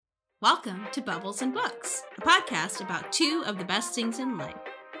Welcome to Bubbles and Books, a podcast about two of the best things in life,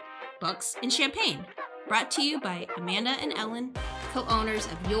 books and champagne, brought to you by Amanda and Ellen, co-owners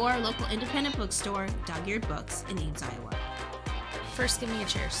of your local independent bookstore, Dog-Eared Books in Ames, Iowa. First, give me a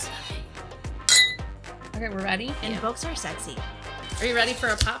cheers. Okay, we're ready? And books are sexy. Are you ready for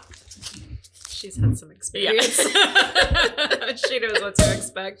a pop? She's had some experience. Yeah. She knows what to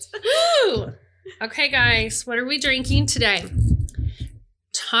expect. Woo! Okay, guys, what are we drinking today?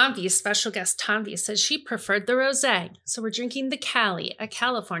 Tanvi, special guest Tanvi, says she preferred the rosé. So we're drinking the Cali, a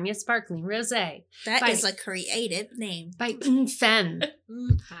California sparkling rosé. That is a creative name. By Femme.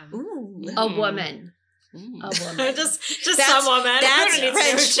 Ooh. A woman. A woman. just some woman. That's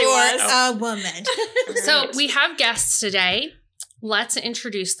French for a woman. So we have guests today. Let's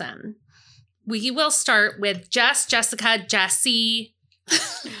introduce them. We will start with Jessica, Jessie.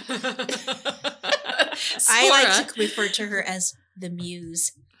 I like to refer to her as the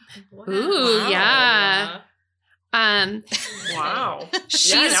muse. Wow. Ooh, yeah. Wow.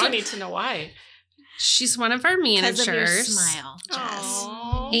 She's Now I need to know why. She's one of our managers. Because of your smile, Jess.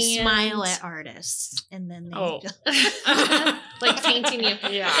 Aww. You smile at artists, and then they Like painting you.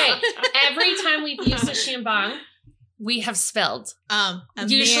 Yeah. Okay. Every time we've used a shambong, we have spilled.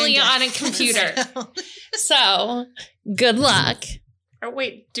 Usually on a computer. So, good luck. Oh,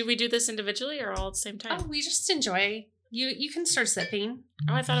 wait. Do we do this individually or all at the same time? Oh, we just enjoy. You can start sipping.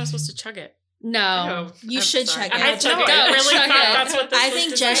 Oh, I thought I was supposed to chug it. No. Oh, You I'm should sorry. chug it. I chug it. Go, I really chug thought it. that's what this I was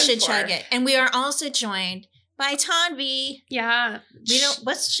think Jess should designed chug it. And we are also joined by Tanvi. Yeah.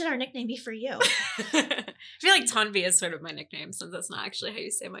 What should our nickname be for you? I feel like Tanvi is sort of my nickname since that's not actually how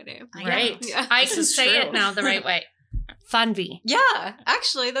you say my name. I Right. Yeah. I This can is say true. it now the right way. Tanvi. Yeah,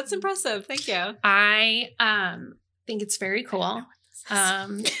 actually, that's impressive. Thank you. I think it's very cool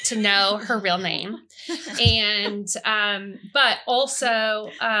to know her real name. And but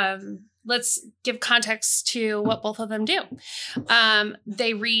also let's give context to what both of them do.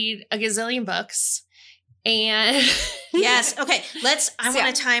 They read a gazillion books and Yes. Okay. I So,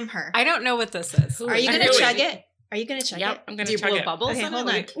 want to time her. I don't know what this is. Are you I going knew to it. chug it? Are you going to chug Yep, it? I'm Do going to you chug blow it. bubbles? Okay, in hold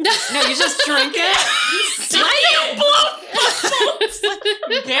it? on. No, you just drink it.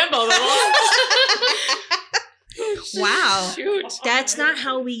 Gamble. Wow. Shoot. That's not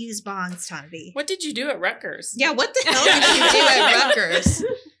how we use bongs, Tanvi. What did you do at Rutgers? Yeah, what the hell did you do at Rutgers?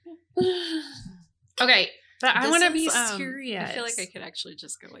 okay, but I This want to be is, serious. I feel like I could actually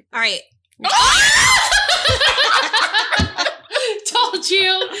just go like All right. Told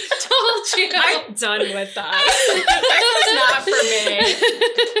you. I'm done with that. This is not for me.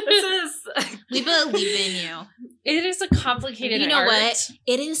 This is We believe in you. It is a complicated You know art. what?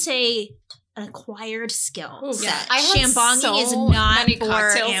 It is an acquired skill Ooh, set. yeah. I had Shambonging so is not many for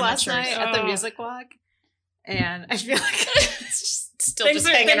cocktails amateurs. last night at the Oh. music walk, and I feel like it's just Still things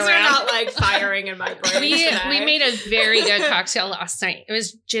just hanging are around. not like firing in my brain. We today. made a very good cocktail last night. It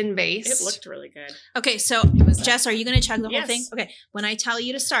was gin based. It looked really good. Okay, so was Jess, are you going to chug the whole Yes. thing? Okay, when I tell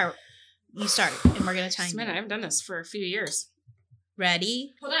you to start, you start, and we're going to time Man, I you. haven't done this for a few years.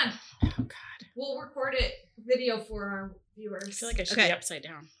 Ready? Hold on. Oh, God. We'll record it video for our viewers. I feel like I should Okay. be upside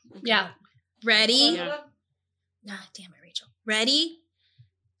down. Yeah. Ready? Yeah. Ah, damn it, Rachel. Ready,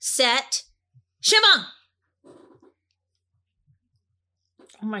 set, shambong.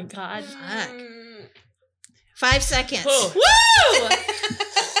 Oh my god. Fuck. 5 seconds. Oh. Woo!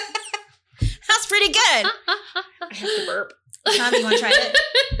 That's pretty good. I have to burp. Tommy, you want to try it?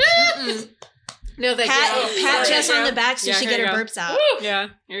 Mm-mm. No, thank Pat you. Pat Sorry. Jess on the back so Yeah, she here get her you go. burps out. Yeah,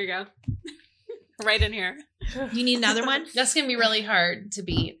 here you go. Right in here. You need another one? That's gonna be really hard to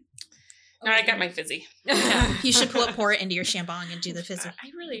beat. No, I got my fizzy. Yeah. You should pour it into your shambong and do the fizzy. I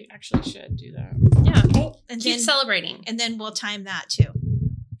really actually should do that. Yeah. And Keep then celebrating. and then we'll time that too.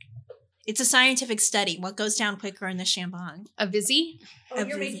 It's a scientific study. What goes down quicker in the shambong? A busy? Oh, you're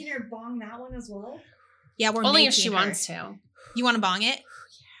Everything. making her bong that one as well? Yeah, we're Only making if she her. wants to. You want to bong it?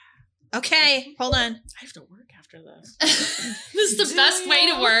 Okay, hold on. I have to work after this. This is the best way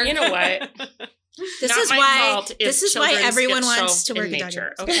to work. You know what? This Not is my why fault if this is why children everyone get wants to shoved work in at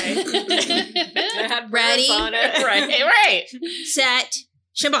nature. Dog-Eared Books. Okay. I had Ready? burps on it. right. Set,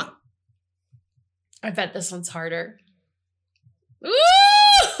 shambong. I bet this one's harder.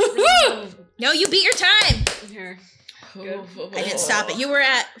 Ooh! No, you beat your time. Here. I didn't stop it. You were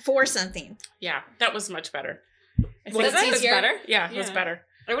at 4 something. Yeah, that was much better. I Was think it it's better? Yeah, it was Yeah. better.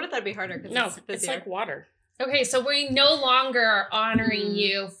 I would have thought it'd be harder because No, it's it's busier. like water. Okay, so we no longer are honoring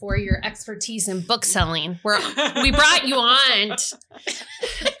you for your expertise in book selling. We brought you on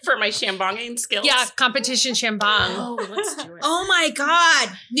for my shambonging skills. Yeah, competition shambong. Oh, let's do it. Oh my God.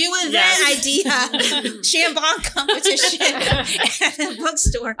 New event idea. Shambong competition at a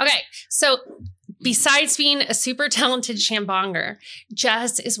bookstore. Okay, so besides being a super talented shambonger,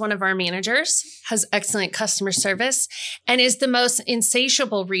 Jess is one of our managers, has excellent customer service, and is the most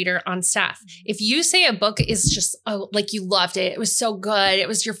insatiable reader on staff. If you say a book is just, like you loved it, it was so good, it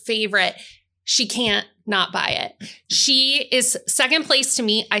was your favorite, she can't not buy it. She is second place to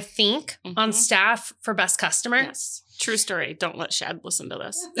me, I think, on staff for best customer. Yes. True story. Don't let Shad listen to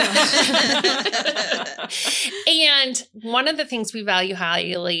this. And one of the things we value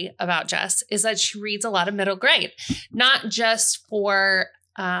highly about Jess is that she reads a lot of middle grade, not just for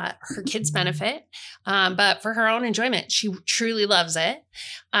her kids' benefit, but for her own enjoyment. She truly loves it.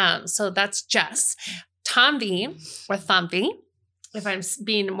 So that's Jess. Tanvi, or Thamvi, if I'm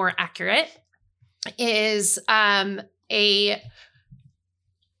being more accurate, is a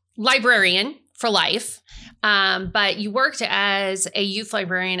librarian for life. But you worked as a youth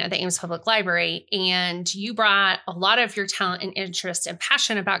librarian at the Ames Public Library, and you brought a lot of your talent and interest and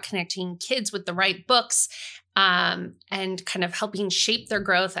passion about connecting kids with the right books, and kind of helping shape their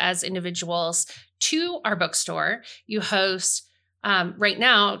growth as individuals to our bookstore. You host right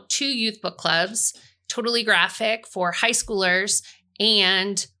now 2 youth book clubs, Totally Graphic for high schoolers,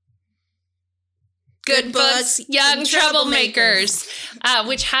 and Good Books, Young Troublemakers,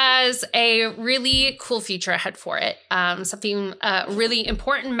 which has a really cool future ahead for it. Something, really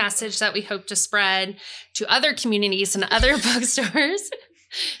important message that we hope to spread to other communities and other bookstores.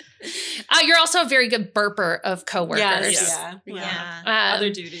 You're also a very good burper of coworkers. Yeah. Other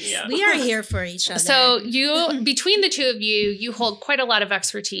duties. Yeah. We are here for each other. So you, between the two of you, you hold quite a lot of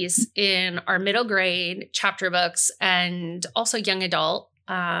expertise in our middle grade chapter books and also young adult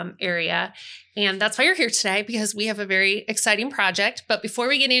area. And that's why you're here today, because we have a very exciting project. But before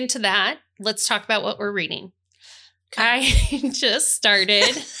we get into that, let's talk about what we're reading. I just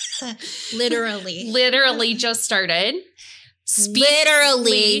started. Literally just started.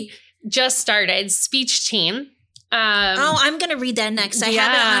 Just started. Speech Team. I'm going to read that next. I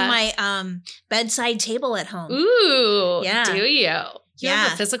have it on my bedside table at home. Ooh. Yeah. Do you? You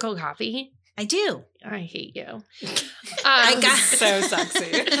have a physical copy? I do. I hate you. I got so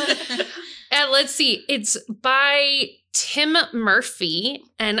sexy. And let's see. It's by Tim Murphy,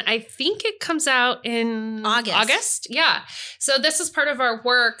 and I think it comes out in August. Yeah. So this is part of our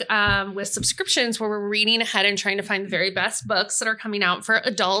work with subscriptions, where we're reading ahead and trying to find the very best books that are coming out for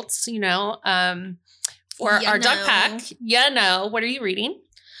adults, for our Duck Pack. What are you reading?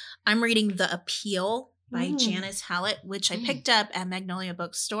 I'm reading The Appeal by Janice Hallett, which I picked up at Magnolia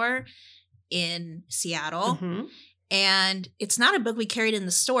Bookstore in Seattle. Mm-hmm. And it's not a book we carried in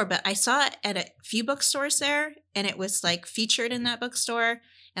the store, but I saw it at a few bookstores there, and it was like featured in that bookstore.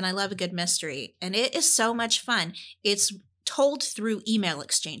 And I love a good mystery. And it is so much fun. It's told through email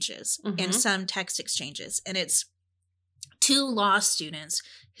exchanges and some text exchanges. And it's 2 law students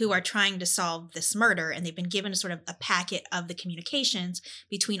who are trying to solve this murder, and they've been given sort of a packet of the communications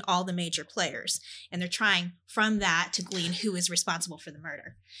between all the major players. And they're trying from that to glean who is responsible for the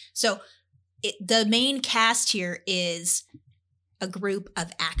murder. So the main cast here is a group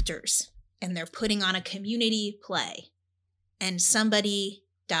of actors, and they're putting on a community play, and somebody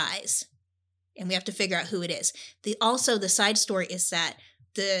dies, and we have to figure out who it is. The side story is that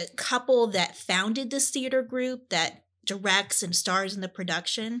the couple that founded this theater group that directs and stars in the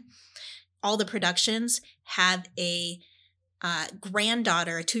production, all the productions, have a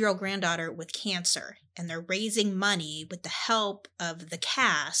granddaughter, a 2-year-old granddaughter with cancer, and they're raising money with the help of the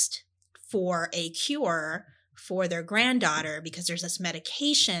cast for a cure for their granddaughter, because there's this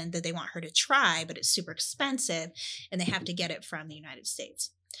medication that they want her to try, but it's super expensive, and they have to get it from the United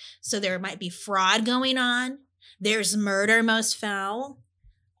States. So there might be fraud going on. There's murder, most foul,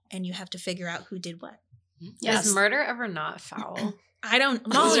 and you have to figure out who did what. Yes. Is murder ever not foul? I don't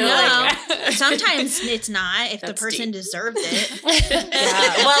know. Sometimes it's not if the person deserved it.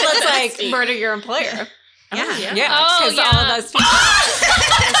 Yeah. Well, it's like murder your employer. Yeah. Because all of those people.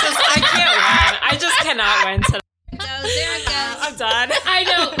 I can't win. I just cannot win today. There it goes. I'm done. I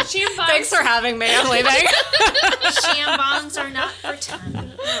know. Thanks for having me. I'm leaving. Shambongs are not for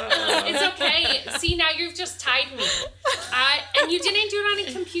time. It's okay. See, now you've just tied me. And you didn't do it on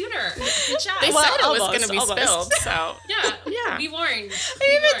a computer. Good job. They said it was going to be spilled, so. Yeah. We warned. I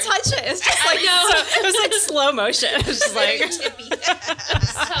didn't even touch it. It's just like, it was like slow motion. It was just like.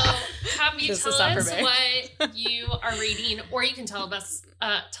 So, have you This tell is not for us me. what you are reading, or you can tell us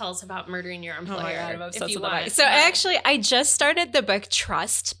about Murdering Your Employer. Oh my God, I'm obsessed if you with that want. book. So I just started the book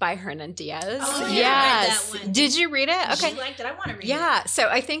Trust by Hernan Diaz. Oh, yeah, yes. I read that one. Did you read it? Okay. She liked it. I want to read it. Yeah. So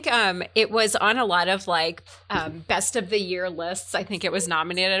I think it was on a lot of like best of the year lists. I think it was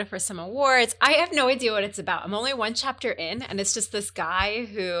nominated for some awards. I have no idea what it's about. I'm only one chapter in, and it's just this guy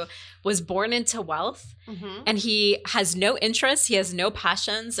who was born into wealth. Mm-hmm. And he has no interests. He has no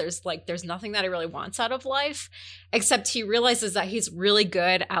passions. There's nothing that he really wants out of life, except he realizes that he's really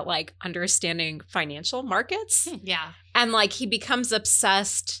good at like understanding financial markets. Yeah. And like he becomes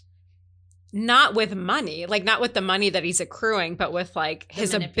obsessed not with money, like not with the money that he's accruing, but with like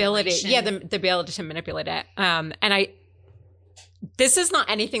his ability. Yeah, the ability to manipulate it. This is not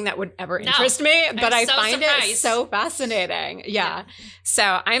anything that would ever interest me, but I find it so fascinating. Yeah.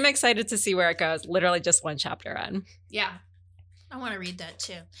 So I'm excited to see where it goes. Literally just one chapter in. Yeah. I want to read that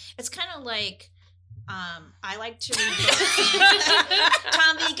too. It's kind of like, I like to read books.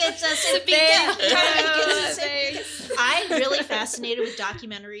 Tommy gets us in bed. I'm really fascinated with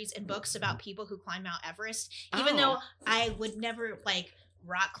documentaries and books about people who climb Mount Everest, even though I would never like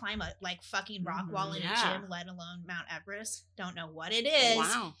rock climb a like fucking rock wall in a gym, let alone Mount Everest. Don't know what it is.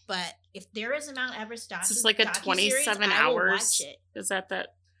 Wow. But if there is a Mount Everest This is like a 27 I will hours. watch it. Is that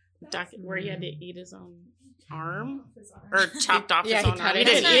where he had to eat his own arm? Or chopped off his own arm? He He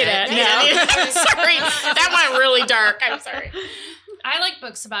didn't didn't eat eat it. it. No. Sorry. That went really dark. I'm sorry. I like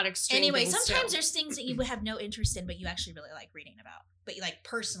books about extreme Anyway, things sometimes too. there's things that you would have no interest in, but you actually really like reading about. But you like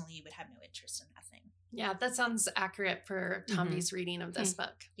personally, you would have no interest in that thing. Yeah, that sounds accurate for Tommy's reading of this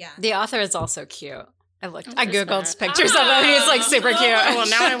book. Yeah. The author is also cute. I is Googled that? pictures of him. He's like super cute. Oh, well,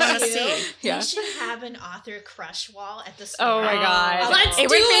 now I want to see. Yeah. We should have an author crush wall at the store. Oh my God. Let's It do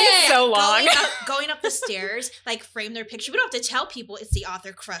would be it. so long. Going up the stairs, like frame their picture. We don't have to tell people it's the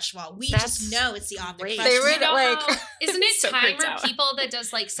author crush wall. We That's just know it's the author great. crush They wall. would You know like how- isn't it so Timer freaked out. People that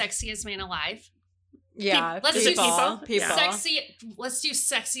does like Sexiest Man Alive? Yeah. Let's do people. Let's do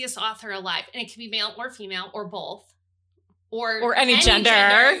sexiest author alive, and it can be male or female or both, Or any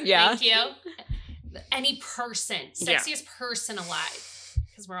gender. Yeah. Thank you. Any person, sexiest person alive,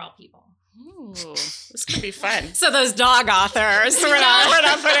 because we're all people. Ooh, this could be fun. So those dog authors, we're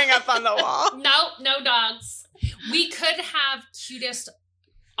not putting up on the wall. No dogs. We could have cutest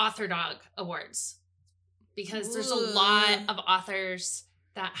author dog awards because there's a lot of authors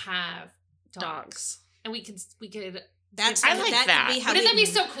that have dogs. And we could I like that. Could be how wouldn't that we- be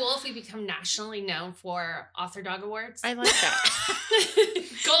so cool if we become nationally known for author dog awards? I like that.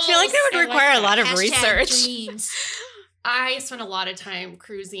 I feel like that would I like require a that. lot of Hashtag research. dreams. I spent a lot of time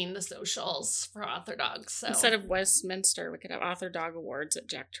cruising the socials for author dogs. So. Instead of Westminster, we could have author dog awards at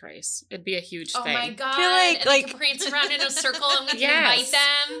Jack Trice. It'd be a huge oh thing. my God. feel like- and they can prance around in a circle and we can invite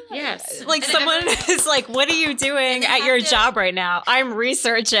them. Yes. Like And someone is like, what are you doing at your job right now? I'm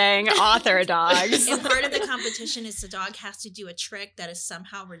researching author dogs. And part of the competition is the dog has to do a trick that is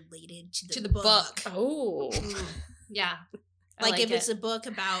somehow related to the book. Oh. Yeah. I Like if it. it's a book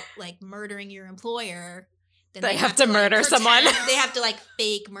about like murdering your employer, then They have to murder like, someone. They have to like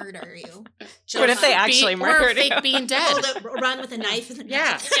fake murder you. What if they actually or murdered fake you? being dead? Run with a knife in the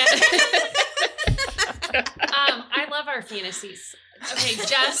Yeah. neck. I love our fantasies. Okay,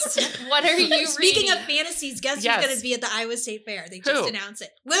 Jess, what are you Speaking reading? of fantasies, guess Yes. who's going to be at the Iowa State Fair? They just Who? announced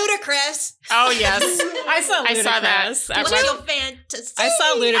it. Ludacris. Oh, yes. I saw I saw that. Ludacris. What's at your Rutgers. fantasy? I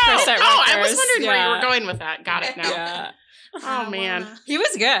saw Ludacris at Rutgers. I was wondering where you Yeah. were going with that. Got it now. Yeah. Oh, man. He was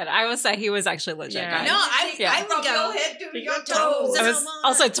good. I will say he was actually legit Yeah. good. No, I would go. head to your toes. It was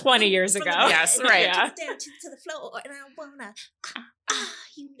also 20 years ago. Yes, right. Yeah. Down to the floor, and I wanna.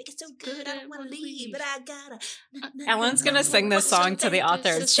 You make it so good. I don't wanna leave, but I gotta. Ellen's going to sing this song to the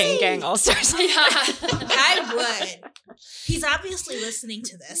author of Chain Gang All-Stars. I would. He's obviously listening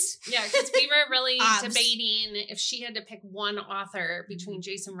to this. Yeah, because we were really Obs. debating if she had to pick one author between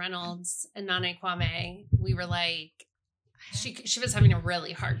Jason Reynolds and Nana Kwame. We were like, she was having a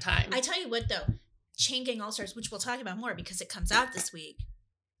really hard time. I tell you what, though, Chain Gang All Stars, which we'll talk about more because it comes out this week,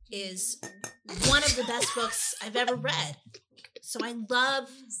 is one of the best books I've ever read. So I love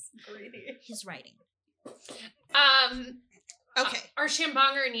his writing. Okay. Our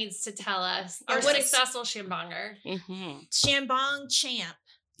Shambonger needs to tell us. Our what is- successful Shambonger. Mm-hmm. Shambong Champ.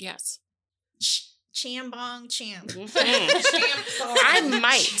 Yes. Chambong Champ. Mhm. I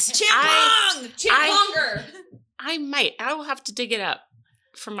might. Chambong! Shambonger! I might. I will have to dig it up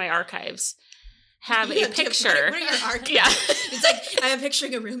from my archives. Have You a have to- picture. What are your archives? Yeah. It's like I'm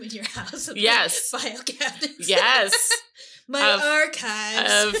picturing a room in your house. Of Yes. File cabinets. Yes. My Of-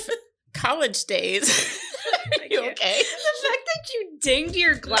 archives. Of college days. You okay? The fact that you dinged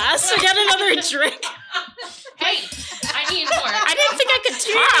your glass to get another drink. Hey, I need more. I didn't think I could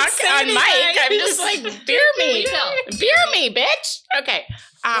talk on mic. I'm just like, beer me. Refill. Beer me, bitch. Okay.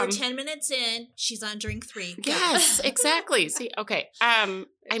 We're 10 minutes in. She's on drink 3. Go. Yes, exactly. See, okay. I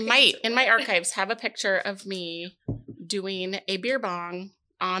might, in my archives, have a picture of me doing a beer bong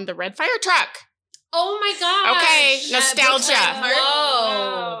on the red fire truck. Oh my god. Okay, nostalgia.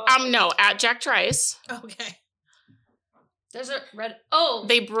 Whoa. No, at Jack Trice. Okay. There's a red. Oh.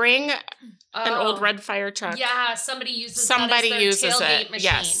 They bring an old red fire truck. Yeah, somebody uses Somebody that as their uses tailgate it. machine.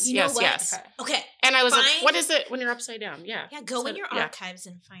 Yes, You know yes, what? yes. Okay. And I was like, Find- what is it when you're upside down? Yeah. Yeah, go in your yeah. archives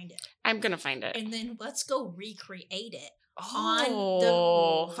and find it. I'm going to find it. And then let's go recreate it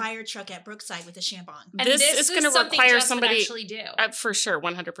Oh. on the fire truck at Brookside with the shambong. And This is going to something require Jess would somebody. actually do. For sure,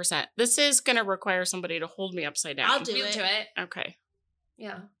 100%. This is going to require somebody to hold me upside down. I'll do You it. do it. Okay.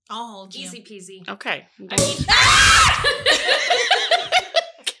 Yeah. I'll hold you. Easy peasy. Okay. I mean,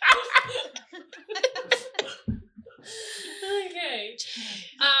 okay.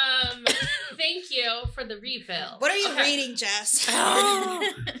 Thank you for the refill. What are you Okay. reading, Jess?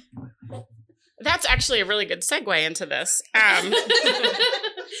 That's actually a really good segue into this.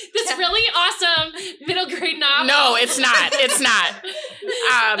 This really awesome middle grade novel. No, it's not. It's not.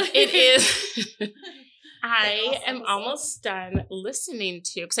 It is. I am almost done listening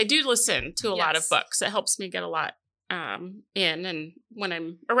to, because I do listen to a lot of Yes. books. It helps me get a lot in. And when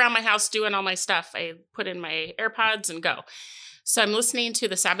I'm around my house doing all my stuff, I put in my AirPods and go. So I'm listening to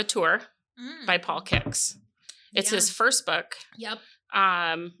The Saboteur by Paul Kix. It's his first book. Yep.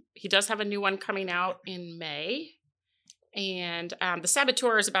 He does have a new one coming out in May. And The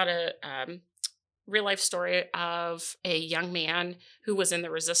Saboteur is about a real life story of a young man who was in the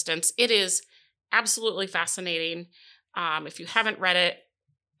resistance. It is absolutely fascinating. If you haven't read it,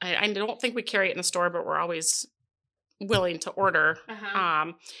 I don't think we carry it in the store, but we're always willing to order.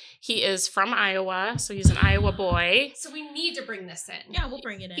 He is from Iowa, so he's an Iowa boy. So we need to bring this in. Yeah, we'll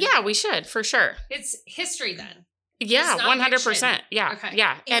bring it in. Yeah, we should, for sure. It's history then. Yeah, It's not 100%. fiction. Yeah, Okay.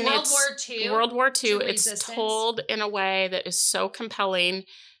 yeah. In World it's War II, World War II. to It's resistance. told in a way that is so compelling,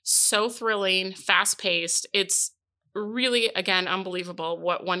 so thrilling, fast paced. It's really, again, unbelievable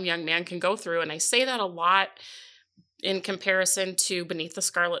what one young man can go through. And I say that a lot in comparison to Beneath the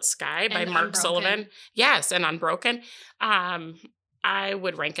Scarlet Sky by And Mark Unbroken. Sullivan. Yes, and Unbroken. I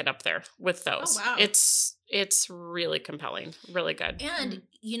would rank it up there with those. Oh, wow. It's really compelling, really good. And,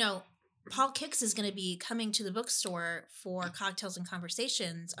 you know, Paul Kix is going to be coming to the bookstore for Cocktails and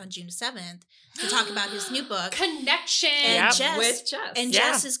Conversations on June 7th to talk about his new book. Connection. And Yep. With Jess. And Yeah.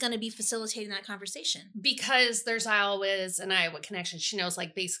 Jess is going to be facilitating that conversation. Because there's Iowa's and Iowa connection. She knows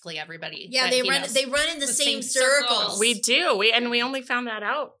like basically everybody. Yeah, that they he run knows. they run in the The same same circles. circles. We do. We only found that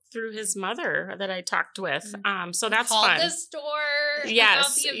out through his mother that I talked with. So that's called fun. the store. Yes,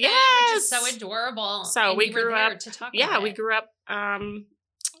 About the event, yes. Which is so adorable. So And we you were grew there up- to talk Yeah, about we it. grew up,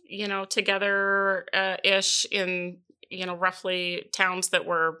 together ish in, roughly towns that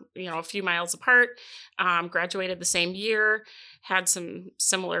were, a few miles apart. Graduated the same year, had some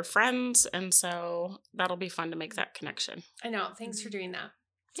similar friends, and so that'll be fun to make that connection. I know. Thanks for doing that.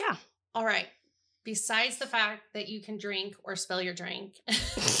 Yeah. All right. Besides the fact that you can drink or spill your drink,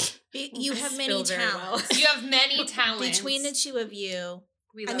 You have many Spill very well. talents. you have many talents. Between the two of you,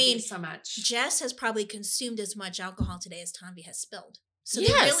 we I love mean, you so much. Jess has probably consumed as much alcohol today as Tanvi has spilled. So Yes,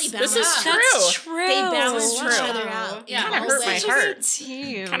 they really balance. this is Yeah. true. That's true. They balance This is each true. other out. Yeah. in Kinda all hurt my ways. heart.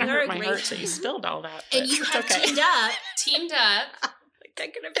 Team. Kind of You're hurt a my great heart that you team. spilled all that. And but you have okay. teamed up Teamed up.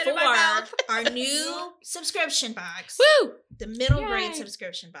 for our new subscription box, Woo! the middle grade Yay.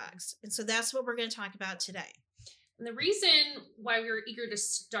 subscription box. And so that's what we're going to talk about today. And the reason why we were eager to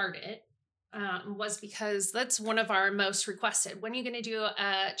start it was because that's one of our most requested. When are you going to do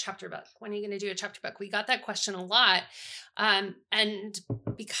a chapter book? When are you going to do a chapter book? We got that question a lot. And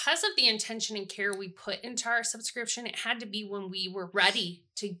because of the intention and care we put into our subscription, it had to be when we were ready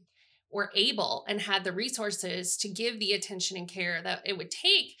to or able and had the resources to give the attention and care that it would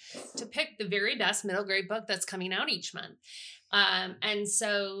take to pick the very best middle grade book that's coming out each month. And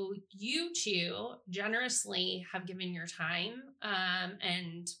so you two generously have given your time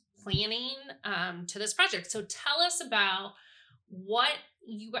and planning to this project. So tell us about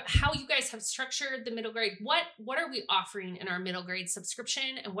how you guys have structured the middle grade. What are we offering in our middle grade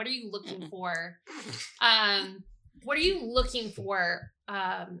subscription, and what are you looking for? What are you looking for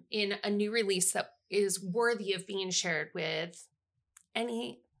in a new release that is worthy of being shared with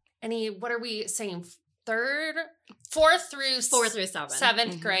any? What are we saying? fourth through seventh.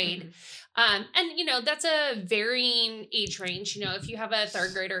 seventh grade. And that's a varying age range. If you have a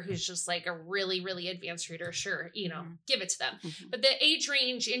third grader who's just like a really, really advanced reader, sure, give it to them. But the age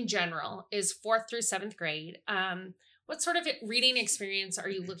range in general is fourth through seventh grade. What sort of reading experience are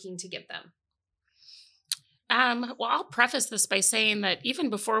you looking to give them? Well, I'll preface this by saying that even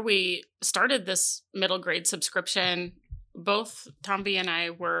before we started this middle grade subscription, both Tanvi and I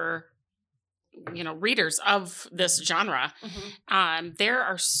were, readers of this genre. There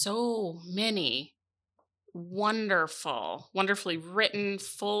are so many wonderfully written,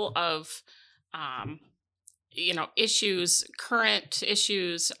 full of, issues, current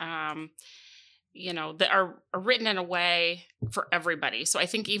issues, that are written in a way for everybody. So I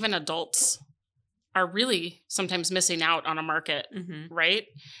think even adults are really sometimes missing out on a market, right?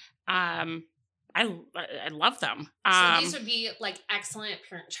 I love them. So these would be like excellent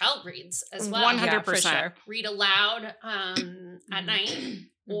parent-child reads as well. 100%. Yeah, for sure. Read aloud at night,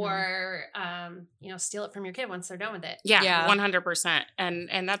 or steal it from your kid once they're done with it. Yeah. 100%.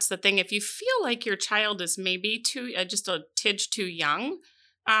 And that's the thing. If you feel like your child is maybe just a tidge too young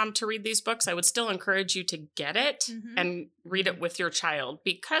to read these books, I would still encourage you to get it and read it with your child,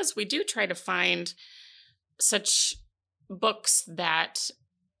 because we do try to find such books that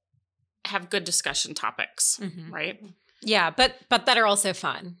have good discussion topics, right? Yeah, but that are also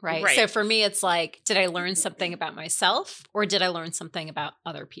fun, right? So for me, it's like, did I learn something about myself, or did I learn something about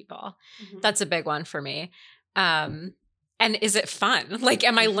other people? That's a big one for me. And is it fun? Like,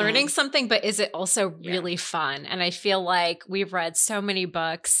 am I learning something, but is it also really fun? And I feel like we've read so many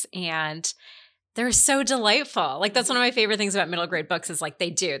books and they're so delightful. Like, that's one of my favorite things about middle grade books is like they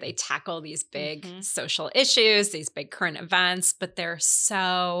tackle these big social issues, these big current events, but they're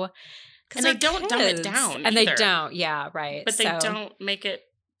so... And they don't dumb it down and either. They don't, yeah, right. But they don't make it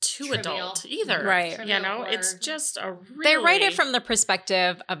too trivial adult either. Right. It's just a really... They write it from the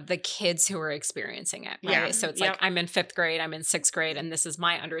perspective of the kids who are experiencing it, right? Yeah. So it's like, I'm in 5th grade, I'm in 6th grade, and this is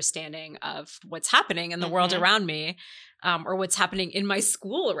my understanding of what's happening in the world around me, or what's happening in my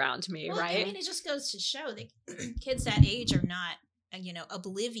school around me, right? I mean, it just goes to show that kids that age are not,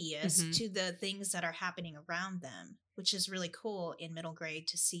 oblivious to the things that are happening around them, which is really cool in middle grade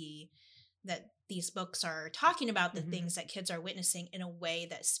to see that these books are talking about the things that kids are witnessing in a way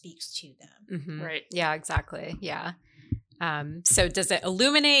that speaks to them. Right. Yeah, exactly. Yeah. So does it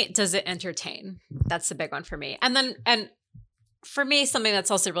illuminate? Does it entertain? That's the big one for me. And for me, something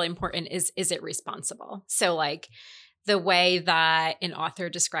that's also really important is it responsible? So like the way that an author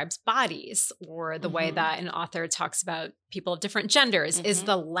describes bodies, or the way that an author talks about people of different genders, is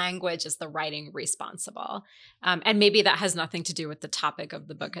the language, is the writing responsible? And maybe that has nothing to do with the topic of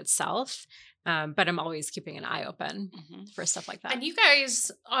the book itself, but I'm always keeping an eye open for stuff like that. And you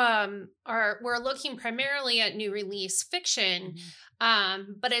guys we're looking primarily at new release fiction,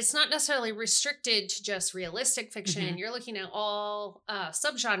 but it's not necessarily restricted to just realistic fiction. You're looking at all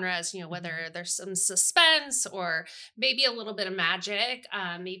subgenres, whether there's some suspense or maybe a little bit of magic,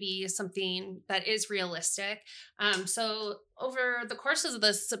 maybe something that is realistic. So over the course of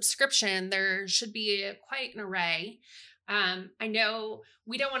the subscription, there should be quite an array. I know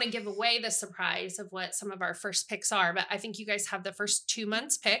we don't want to give away the surprise of what some of our first picks are, but I think you guys have the first 2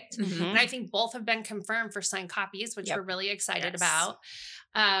 months picked. And I think both have been confirmed for signed copies, which we're really excited about.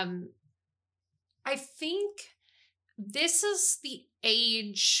 I think this is the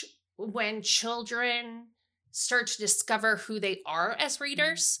age when children start to discover who they are as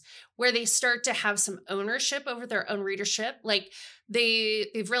readers, where they start to have some ownership over their own readership. Like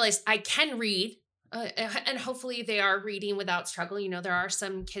they've realized, I can read. And hopefully they are reading without struggle. There are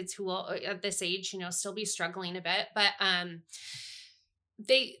some kids who will at this age, still be struggling a bit, but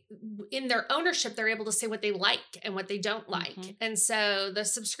they, in their ownership, they're able to say what they like and what they don't like. And so the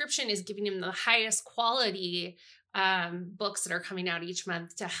subscription is giving them the highest quality books that are coming out each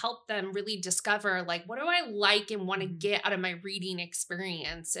month to help them really discover, like, what do I like and want to get out of my reading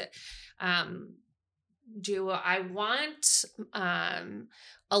experience? Do I want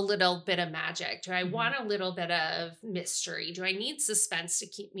a little bit of magic? Do I want a little bit of mystery? Do I need suspense to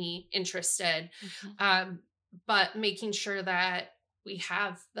keep me interested? But making sure that we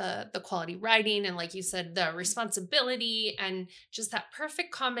have the quality writing and, like you said, the responsibility and just that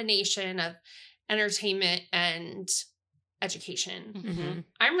perfect combination of entertainment and education.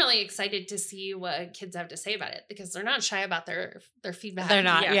 I'm really excited to see what kids have to say about it, because they're not shy about their feedback. They're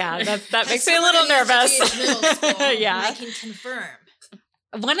not. Yeah, that makes me a little nervous. Yeah, I can confirm.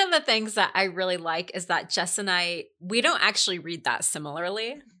 One of the things that I really like is that Jess and I, we don't actually read that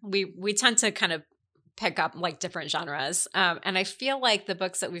similarly. We tend to kind of pick up like different genres. And I feel like the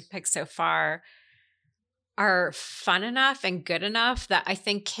books that we've picked so far are fun enough and good enough that I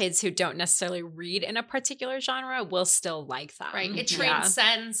think kids who don't necessarily read in a particular genre will still like them. Right. It Yeah.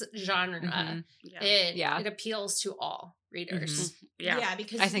 transcends genre. Mhm. It appeals to all readers. Yeah.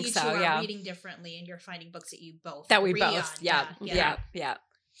 because I think you so, two are yeah. reading differently and you're finding books that you both That we agree both, on. yeah.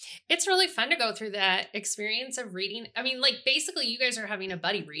 It's really fun to go through that experience of reading. I mean, like basically you guys are having a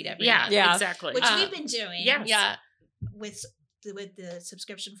buddy read every month. Yeah. Exactly. Which we've been doing yes. Yeah. with the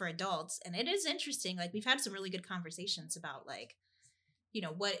subscription for adults, and it is interesting. Like we've had some really good conversations about like,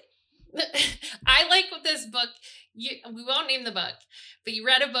 what. I like with this book. We won't name the book, but you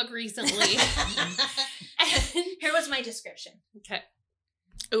read a book recently. Here was my description. Okay.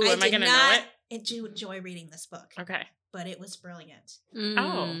 Ooh, am I did going to know it? not enjoy reading this book, Okay. but it was brilliant.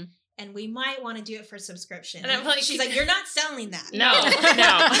 Oh. And we might want to do it for subscription. And I'm like, she's like, you're not selling that. No.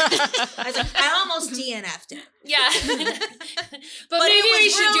 I was like, I almost DNF'd it. Yeah. but But maybe it we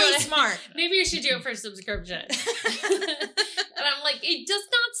was should really do it. smart. Maybe you should do it for subscription. And I'm like, it does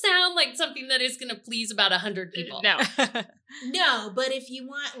not sound like something that is going to please about 100 people. No. No, but if you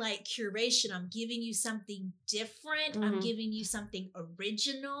want like curation, I'm giving you something different. I'm Mhm. giving you something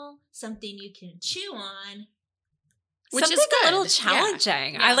original, something you can chew on. Which Something is good. a little Yeah.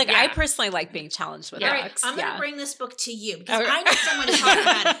 challenging. Yeah. I personally like being challenged with Yeah. All right, books. I'm going to Yeah. bring this book to you because Okay. I need someone to talk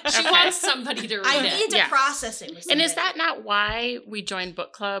about it. She Okay. wants somebody to read I it. need to Yeah. process it with And somebody. is that not why we join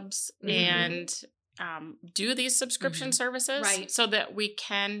book clubs Mhm. and do these subscription services? Right. So that we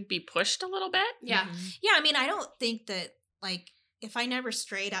can be pushed a little bit? Yeah. Yeah, I mean, I don't think that, like, if I never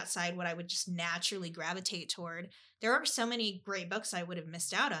strayed outside what I would just naturally gravitate toward, there are so many great books I would have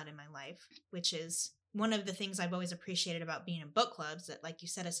missed out on in my life, which is one of the things I've always appreciated about being in book clubs that, like you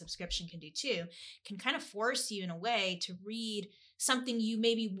said, a subscription can do too, can kind of force you in a way to read something you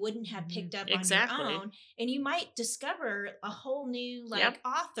maybe wouldn't have picked up Exactly. on your own. And you might discover a whole new, like, Yep.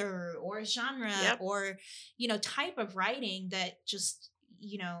 author or genre Yep. or, type of writing that just,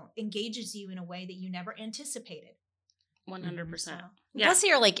 engages you in a way that you never anticipated. 100%. So. Yeah. Plus,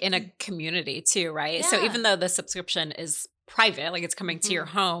 you're like in a community too, right? So Yeah. even though the subscription is private, like it's coming to your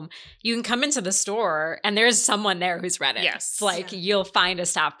home, you can come into the store and there's someone there who's read it. Yes. It's like you'll find a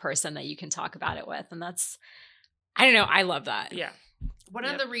staff person that you can talk about it with. And that's, I don't know, I love that. Yeah. One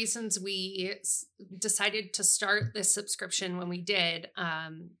of the reasons we decided to start this subscription when we did,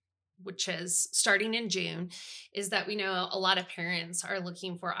 which is starting in June, is that we know a lot of parents are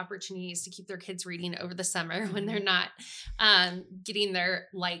looking for opportunities to keep their kids reading over the summer when they're not getting their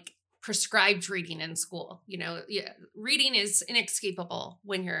prescribed reading in school. Reading is inescapable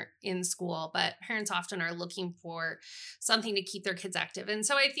when you're in school, but parents often are looking for something to keep their kids active. And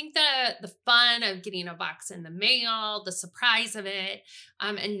so I think that the fun of getting a box in the mail, the surprise of it,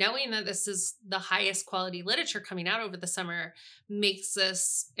 and knowing that this is the highest quality literature coming out over the summer makes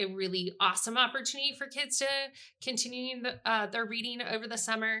this a really awesome opportunity for kids to continue their reading over the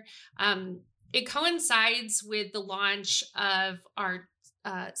summer. It coincides with the launch of our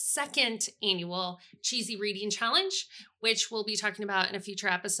second annual Cheesy Reading Challenge, which we'll be talking about in a future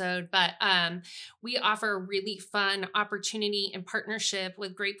episode. But we offer a really fun opportunity in partnership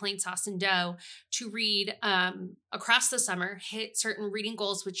with Great Plains Sauce and Dough to read across the summer, hit certain reading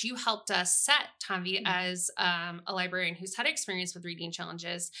goals, which you helped us set, Tanvi, as a librarian who's had experience with reading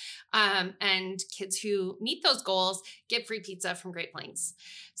challenges. And kids who meet those goals get free pizza from Great Plains.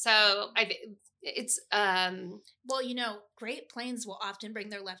 So it's well, Great Plains will often bring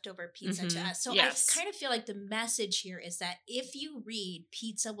their leftover pizza to us. So Yes. I kind of feel like the message here is that if you read,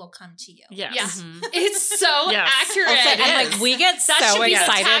 pizza will come to you. Yes. Yeah. It's so Yes. accurate. Also, and like we get That so should be the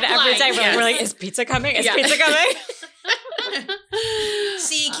excited every tagline. day. Yes. We're like, is pizza coming? Is Yeah. pizza coming?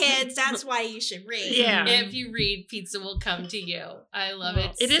 See, kids, that's why you should read. Yeah. If you read, pizza will come to you. I love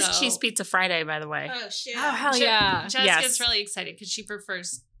it. It is so. Cheese Pizza Friday, by the way. Oh, shit. Oh, hell Je- yeah. Jess Yes. gets really excited because she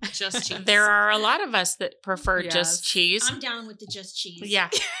prefers just cheese. There are a lot of us that prefer Yes. just cheese. I'm down with the just cheese. Yeah.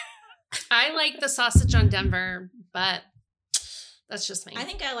 I like the sausage on Denver, but that's just me. I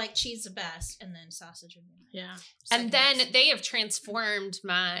think I like cheese the best and then sausage. Yeah. And then they have transformed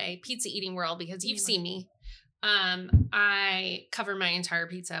my pizza eating world because you've seen me. I cover my entire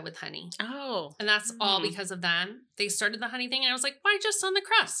pizza with honey. Oh. And that's all because of them. They started the honey thing and I was like, why just on the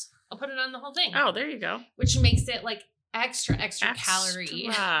crust? I'll put it on the whole thing. Oh, there you go. Which makes it like extra calorie.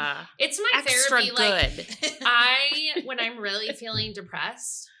 Extra. It's my Extra therapy. good. Like when I'm really feeling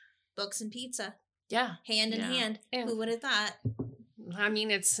depressed. Books and pizza, Yeah. hand in Yeah. hand. Yeah. Who would have thought? I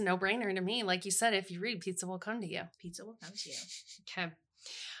mean, it's a no-brainer to me. Like you said, if you read, pizza will come to you. Pizza will come to you. Okay.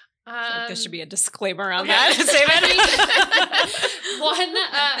 There should be a disclaimer on okay. that. Save it. One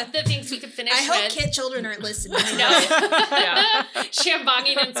of the things we could finish I hope with. kid children aren't listening. I know.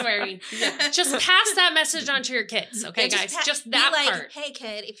 Shambonging and swearing. Just pass that message on to your kids, okay, guys? Just that be like, part. hey,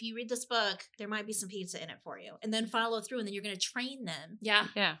 kid, if you read this book, there might be some pizza in it for you. And then follow through, and then you're going to train them Yeah.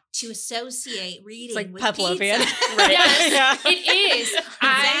 to associate reading like with Pavlovian. pizza. Right. Yes, it is.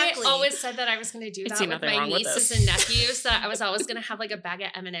 Exactly. I always said that I was going to do I that see with nothing my wrong with nieces this. and nephews. That I was always going to have like a bag of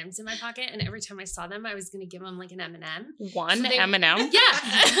M&Ms in my pocket, and every time I saw them, I was going to give them like an M&M. One So they- M&M? Yeah. Well,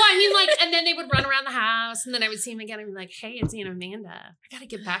 I mean, like, and then they would run around the house, and then I would see them again and be like, "Hey, it's Aunt Amanda. I got to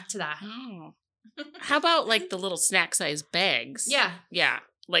get back to that." Oh. How about like the little snack size bags? Yeah. Yeah.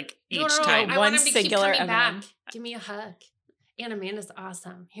 Like each No, time. I One want them to keep singular coming M&M. back. Give me a hug. Aunt Amanda's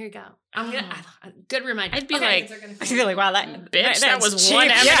awesome. Here you go. I'm gonna. Good reminder. I'd be Okay. like, I feel like, wow, that bitch, that that's was cheap.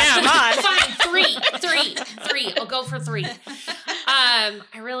 one M&M. Yeah, come on. Fine, three. I'll go for 3. I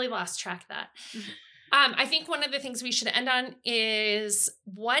really lost track of that. I think one of the things we should end on is,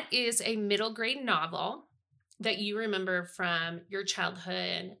 what is a middle grade novel that you remember from your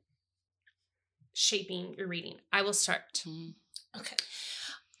childhood shaping your reading? I will start. Okay.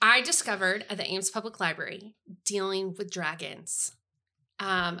 I discovered at the Ames Public Library Dealing with Dragons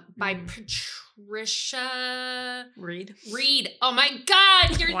by Patricia Read. Reed. Oh my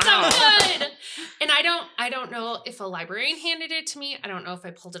God, you're Wow. so good. And I don't know if a librarian handed it to me. I don't know if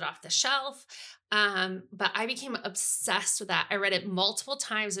I pulled it off the shelf. But I became obsessed with that. I read it multiple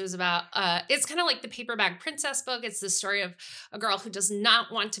times. It was about it's kind of like the Paperback Princess book. It's the story of a girl who does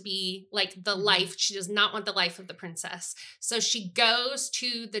not want to be like the life. She does not want the life of the princess. So she goes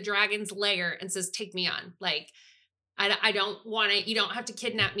to the dragon's lair and says, "Take me on." Like, I don't want it. You don't have to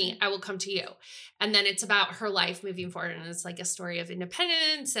kidnap me. I will come to you. And then it's about her life moving forward. And it's like a story of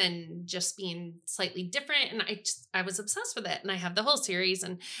independence and just being slightly different. And I was obsessed with it. And I have the whole series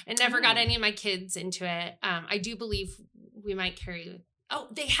and never got any of my kids into it. I do believe we might carry. Oh,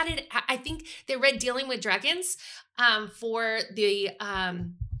 they had it. I think they read Dealing with Dragons for the,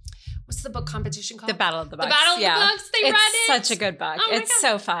 what's the book competition called? The Battle of the Books. The Battle of the Books. They read it. It's such a good book. Oh my It's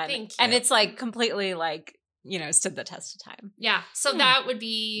God. so fun. Thank And you. it's like completely like, stood the test of time. Yeah. So that would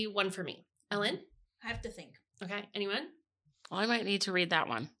be one for me. Ellen? I have to think. Okay. Anyone? Well, I might need to read that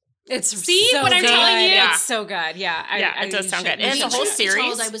one. It's See so what I'm good. telling you? Yeah. It's so good. Yeah. Yeah, it does sound good. And it's a whole Truth be series.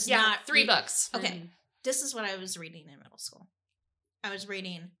 told, I was not 3 books. Okay, this is what I was reading in middle school. I was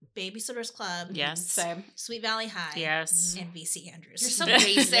reading Babysitter's Club, Yes. Same. Sweet Valley High, Yes. and V.C. Andrews. You're so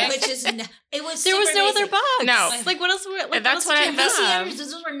basic. Which is it was There was super no other basic. books. No. Like what else? Like, That's what what else I did you V.C. have?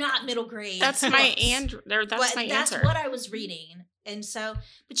 Andrews, those were not middle grade. That's books. my that's But my that's answer. what I was reading. And so,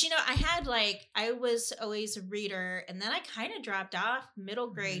 but I was always a reader, and then I kind of dropped off middle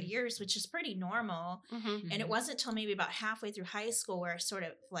grade years, which is pretty normal. Mm-hmm. And it wasn't until maybe about halfway through high school where I sort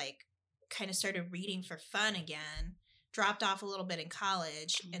of kind of started reading for fun again, dropped off a little bit in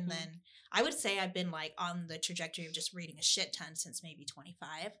college. And then I would say I've been on the trajectory of just reading a shit ton since maybe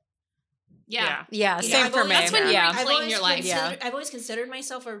 25. Yeah. Yeah, You know, same I've for always- me. That's when you're yeah. replaying your life. I've always considered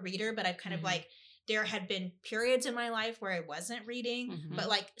myself a reader, but I've kind of there had been periods in my life where I wasn't reading, but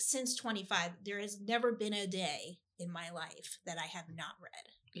since 25, there has never been a day in my life that I have not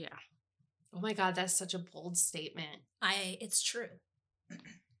read. Yeah. Oh my God, that's such a bold statement. It's true. I'm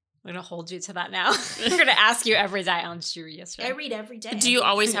gonna hold you to that now. I'm gonna ask you every day. Did you read yesterday? I read every day. Do you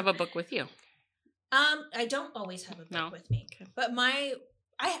always have a book with you? I don't always have a book No. with me, but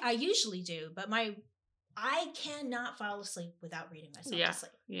I usually do. But I cannot fall asleep without reading myself Yeah. to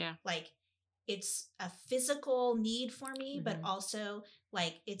sleep. Yeah. It's a physical need for me, but also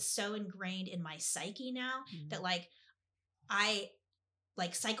it's so ingrained in my psyche now that I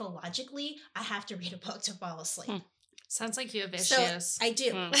psychologically I have to read a book to fall asleep. Sounds like you have So issues. I do.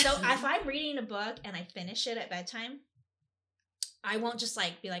 So if I'm reading a book and I finish it at bedtime, I won't just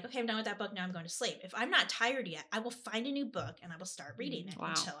be like, okay, I'm done with that book. Now I'm going to sleep. If I'm not tired yet, I will find a new book and I will start reading it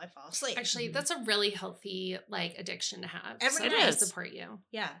until I fall asleep. Actually, that's a really healthy addiction to have. Every so night. I support you.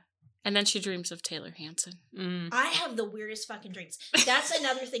 Yeah. And then she dreams of Taylor Hanson. I have the weirdest fucking dreams. That's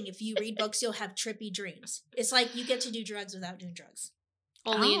another thing. If you read books, you'll have trippy dreams. It's like you get to do drugs without doing drugs.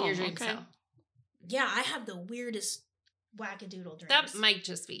 Only in Oh, your dreams, okay. though. Yeah, I have the weirdest wackadoodle dreams. That might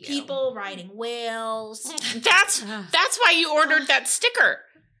just be you. People riding whales. That's why you ordered that sticker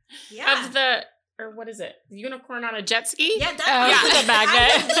Yeah. of the, or what is it? Unicorn on a jet ski? Yeah, the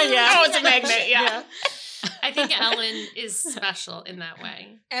magnet. Yeah. Oh, it's a magnet. Yeah. I think Ellen is special in that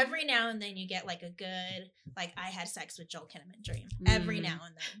way. Every now and then you get a good, I had sex with Joel Kinnaman dream. Every now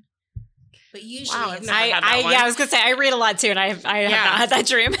and then. But usually Wow, I've it's never had that one. I was gonna say I read a lot too, and I have not had that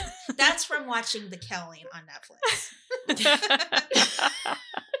dream. that's from watching The Kelly on Netflix.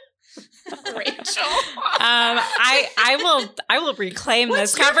 Rachel. I will reclaim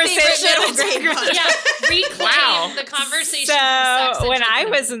What's this your conversation. favorite middle grade book? Yeah, reclaim Wow. the conversation. from sex So when I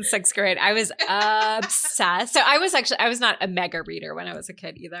education. was in 6th grade, I was obsessed. So I was not a mega reader when I was a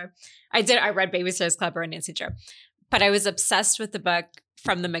kid either. I read Babysitter's Club or Nancy Drew, but I was obsessed with the book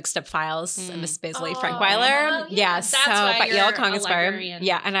From the Mixed Up Files and Miss Bisley Frankweiler. Oh, yeah. So That's why by you're E.L. a Kongenspire. librarian.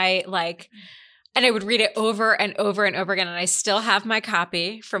 Yeah, and I would read it over and over and over again. And I still have my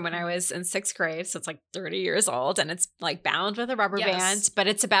copy from when I was in 6th grade. So it's like 30 years old and it's like bound with a rubber band. But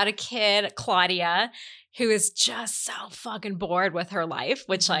it's about a kid, Claudia, who is just so fucking bored with her life,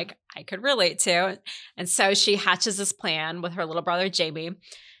 which like I could relate to. And so she hatches this plan with her little brother, Jamie.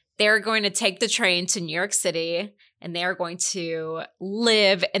 They're going to take the train to New York City and they're going to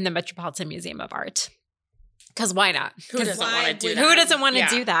live in the Metropolitan Museum of Art. Because why not? Who doesn't want to do that? Who doesn't want to Yeah.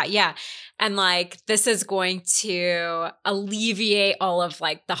 do that? Yeah. And like, this is going to alleviate all of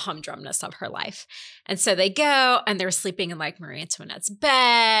like the humdrumness of her life. And so they go and they're sleeping in like Marie Antoinette's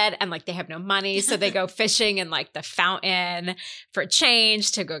bed and like they have no money. So they go fishing in like the fountain for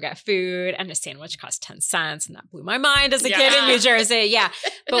change to go get food. And a sandwich cost 10 cents. And that blew my mind as a kid in New Jersey. Yeah.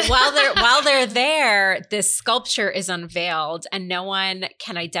 But while they're there, this sculpture is unveiled and no one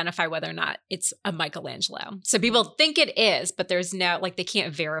can identify whether or not it's a Michelangelo. So people think it is, but there's no, like they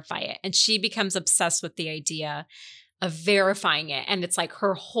can't verify it. And she becomes obsessed with the idea of verifying it. And it's like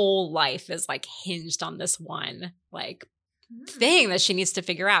her whole life is like hinged on this one like thing that she needs to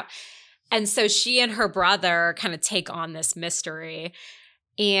figure out. And so she and her brother kind of take on this mystery.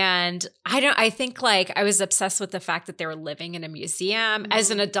 And I think like I was obsessed with the fact that they were living in a museum. As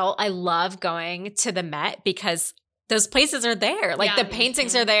an adult, I love going to the Met because those places are there. Like the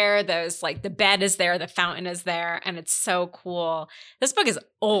paintings are there. Those like the bed is there. The fountain is there. And it's so cool. This book is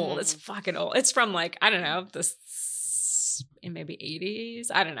old. It's fucking old. It's from like, I don't know, in maybe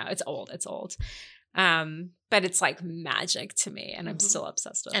 80s. I don't know. It's old. It's old. But it's like magic to me. And I'm still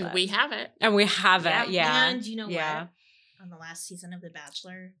obsessed with it. And we have it. And we have it. Yeah. And you know Yeah. what? On the last season of The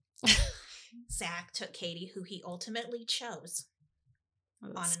Bachelor, Zach took Katie, who he ultimately chose,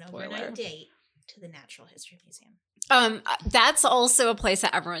 on an overnight date to the Natural History Museum. That's also a place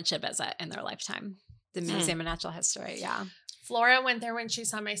that everyone should visit in their lifetime. The Museum of Natural History. Yeah. Flora went there when she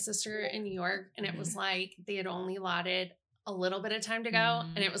saw my sister in New York, and it was like they had only allotted a little bit of time to go,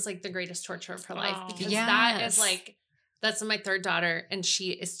 and it was like the greatest torture of her life because that is like, that's my third daughter, and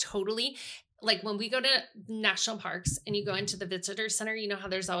she is totally like when we go to national parks and you go into the visitor center, you know how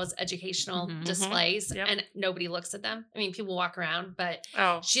there's always educational displays and nobody looks at them. I mean, people walk around, but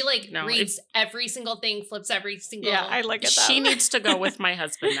she like reads every single thing, flips every single. Yeah, I look at that. She needs to go with my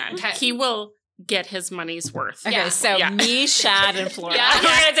husband then. Okay. He will get his money's worth. Okay, so me, Shad, and Flora. Yeah. We're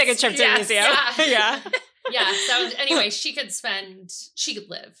going to take a trip to the museum. Yeah. Yeah. So anyway, she could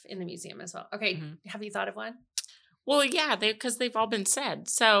live in the museum as well. Okay. Have you thought of one? Well, yeah, because they've all been said.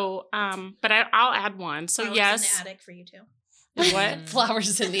 So, but I'll add one. So Flowers yes, in the attic for you too. What?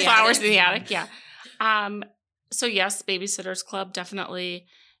 Flowers in the Flowers attic. in the attic. Yeah. So yes, Babysitters Club definitely.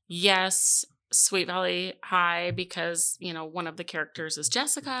 Yes, Sweet Valley High because one of the characters is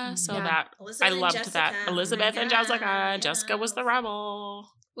Jessica. So that Elizabeth I and loved Jessica. that. Oh Elizabeth my and Jessica. God, Jessica was the rebel.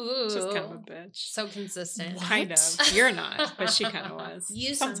 Ooh. She's kind of a bitch. So consistent. Kind of. You're not, but she kind of was.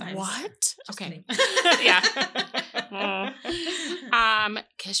 You sometimes. What? Just Okay. kidding. Yeah.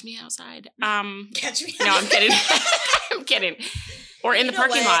 Catch me outside. Catch me. No, I'm kidding. I'm kidding. Or in the know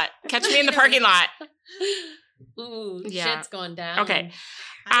parking what? lot. Catch me in the parking lot. Ooh, Yeah. shit's going down. Okay.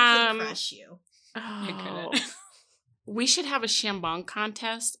 I could crush you. Oh. We should have a Shambong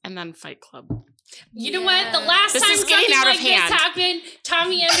contest and then Fight Club. You know what? The last This time is getting something out of like this hand. happened,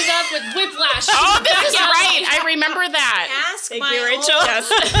 Tommy ended up with whiplash. Oh, this is right. I remember that. Ask Thank my you, Rachel. old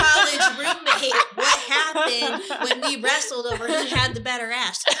college roommate what happened when we wrestled over who had the better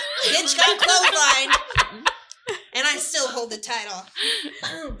ass. Bitch got clotheslined, and I still hold the title.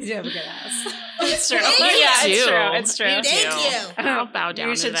 You do have a good ass. It's true. Thank you. Yeah, it's do. true. It's true. You Thank do. you. I'll bow down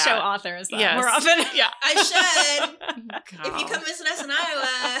You to should that. show authors that Yes. more often. Yeah. I should. God. If you come visit us in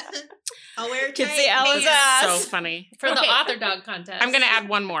Iowa, I'll wear Can tight see Ella's pants. ass. So funny. For the Okay. author dog contest. I'm going to add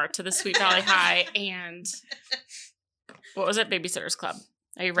one more to the Sweet Valley High and what was it? Babysitter's Club.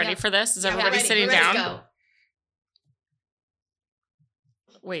 Are you ready Yeah. for this? Is Yeah, everybody ready. sitting We're ready down? to Go.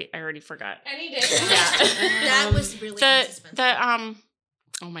 Wait, I already forgot. Any day. That was really The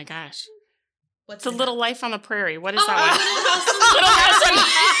oh my gosh. What's The in Little that? Life on the Prairie. What is Oh, that one? Little House on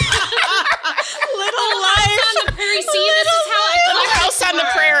Little Life on the Prairie. See, this is how I Little House on the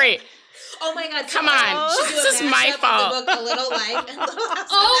Prairie. Oh my God! Come on. Should do This a is my mashup fault. of the book A Little Life and Little House on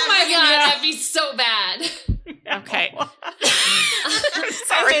Oh the my Prairie. God, that'd be so bad. Okay.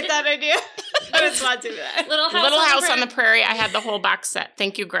 I hate that idea. Let's not do that. Little Little House on the Prairie. I had the whole box set.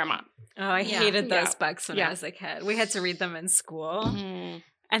 Thank you, Grandma. Oh, I hated those Yeah. books when I was a kid. We had to read them in school. Mm.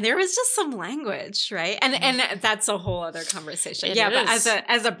 And there was just some language, right? And that's a whole other conversation. It but is.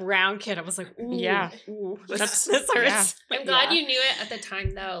 as a brown kid, I was like, ooh, Yeah. ooh, That's- this hurts. I'm glad you knew it at the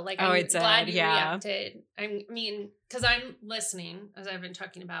time, though. Like, Oh, I'm it did, glad you yeah. reacted. I mean, because I'm listening, as I've been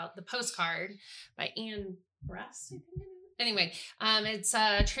talking about, The Postcard by Anne Brest, I think. Anyway, it's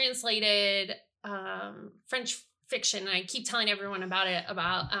translated French fiction. And I keep telling everyone about it.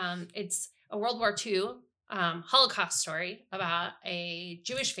 It's a World War II Holocaust story about a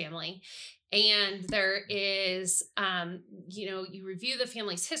Jewish family. And there is, you review the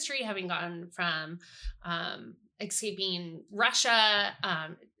family's history, having gone from escaping Russia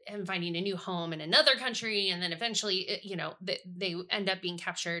and finding a new home in another country. And then eventually, they end up being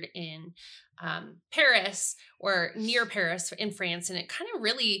captured in Paris or near Paris in France. And it kind of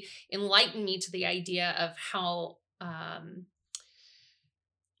really enlightened me to the idea of how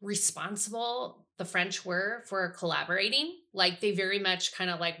responsible the French were for collaborating. Like, they very much kind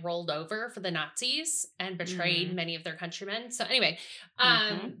of like rolled over for the Nazis and betrayed many of their countrymen. So anyway,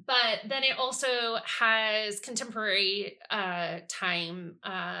 but then it also has contemporary time,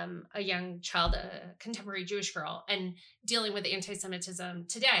 a young child, a contemporary Jewish girl, and dealing with anti-Semitism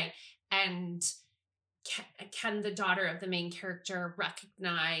today. And can the daughter of the main character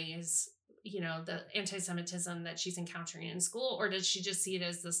recognize the anti-Semitism that she's encountering in school, or does she just see it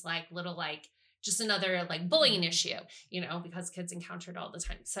as this like little like just another like bullying issue, because kids encounter it all the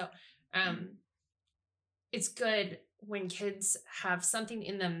time. So it's good when kids have something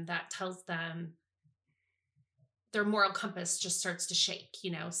in them that tells them their moral compass just starts to shake,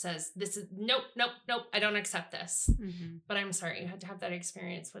 says this is nope, I don't accept this. But I'm sorry you had to have that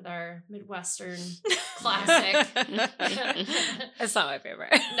experience with our Midwestern classic. It's not my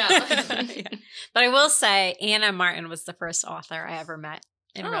favorite. No. Yeah. But I will say Anna Martin was the first author I ever met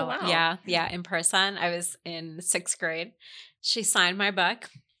in real life. wow. Yeah, in person. I was in 6th grade. She signed my book.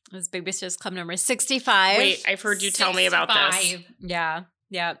 It was Babysitter's Club number 65. Wait, I've heard you tell me about this. 65.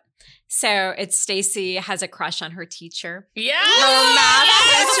 Yeah. So it's Stacy has a crush on her teacher. Yeah. Her math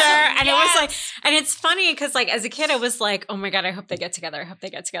teacher. And it was like, and it's funny because like as a kid, I was like, oh my God, I hope they get together. And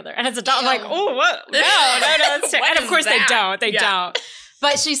as an adult, I'm like, oh, what? No. It's What and of is course that? They Yeah. don't.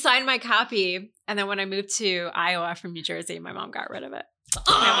 But she signed my copy. And then when I moved to Iowa from New Jersey, my mom got rid of it.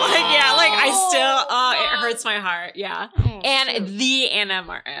 I still, it hurts my heart. Yeah. Oh, And shoot. the Anna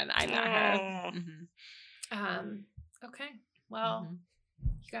Martin, I met her. Oh. Mhm. Okay. Well, Mhm.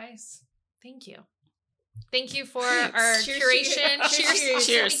 you guys, thank you. Thank you for our curation. Cheers.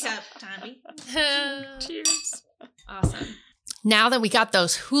 Cheers. Cup, Tommy. Cheers. Awesome. Now that we got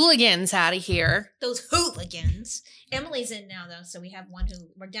those hooligans out of here. Those hooligans. Emily's in now, though, so we have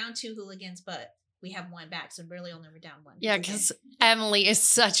we're down 2 hooligans, but we have 1 back, so really only we're down 1. Yeah, because Emily is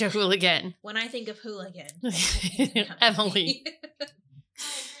such a hooligan. when I think of hooligan, Emily.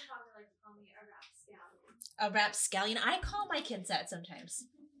 a rapscallion. I call my kids that sometimes.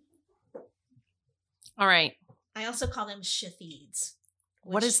 All right. I also call them shafeeds.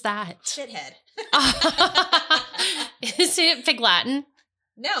 What is that? Shithead. Is it Pig Latin?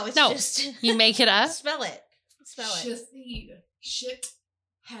 No, it's No. just You make it up? spell it. Shit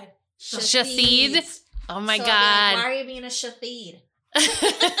head. Shafeed? Oh my So I'll be like, God. why are you being a shafeed?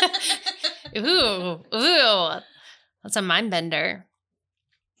 Ooh. That's a mind bender.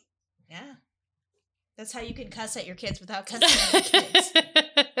 Yeah. That's how you can cuss at your kids without cussing at your kids.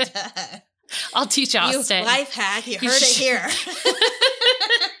 I'll teach You Austin. life hack. You heard it here.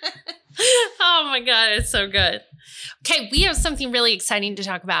 Oh my God, it's so good. Okay, we have something really exciting to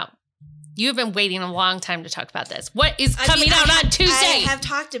talk about. You have been waiting a long time to talk about this. What is coming out on Tuesday? I have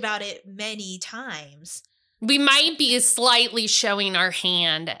talked about it many times. We might be slightly showing our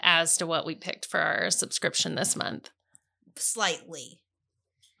hand as to what we picked for our subscription this month. Slightly.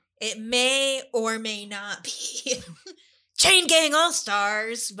 It may or may not be Chain Gang All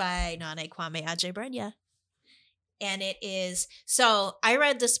Stars by Nane Kwame Adjei-Brenyah. And it is, so I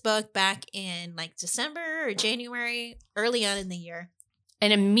read this book back in like December or January, early on in the year.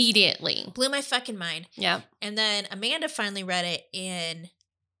 And immediately. Blew my fucking mind. Yeah. And then Amanda finally read it in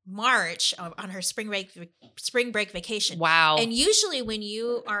March on her spring break vacation. Wow. And usually when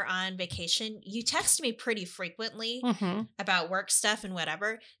you are on vacation, you text me pretty frequently Mhm. about work stuff and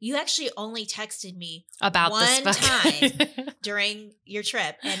whatever. You actually only texted me About this one book. time during your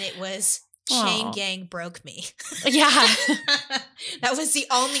trip, and it was Chain Aw. Gang broke me. Yeah. That was the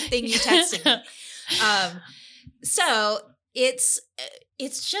only thing you texted me. So it's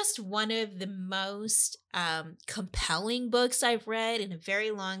just one of the most compelling books I've read in a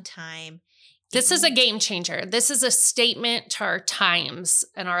very long time. This is a game changer. This is a statement to our times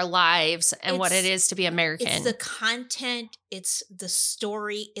and our lives and what it is to be American. It's the content, it's the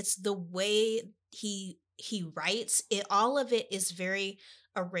story, it's the way he writes. All of it is very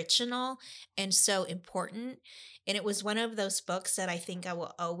original and so important. And it was one of those books that I think I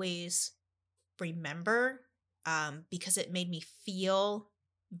will always remember because it made me feel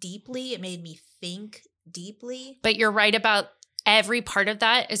deeply. It made me think deeply. But you're right about every part of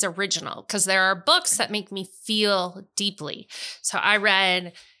that is original, because there are books that make me feel deeply. So I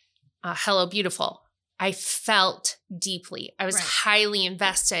read Hello Beautiful. I felt deeply. I was highly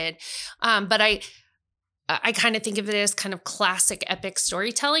invested. But I kind of think of it as kind of classic epic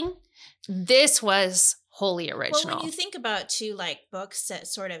storytelling. This was wholly original. Well, when you think about too, like books that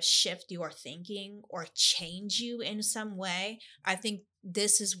sort of shift your thinking or change you in some way, I think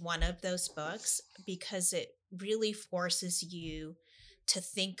this is one of those books because it really forces you to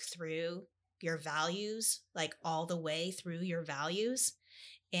think through your values, like all the way through your values.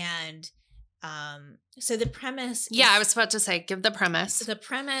 And so the premise I was about to say, give the premise. The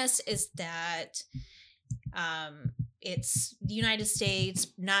premise is that it's the United States,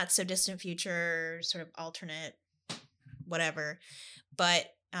 not so distant future, sort of alternate, whatever. But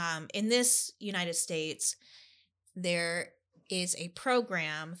in this United States, there is a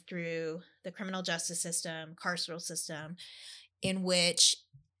program through the criminal justice system, carceral system, in which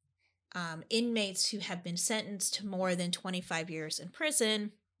inmates who have been sentenced to more than 25 years in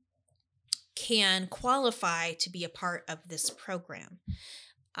prison can qualify to be a part of this program,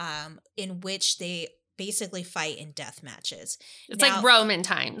 in which they basically fight in death matches. It's now, like Roman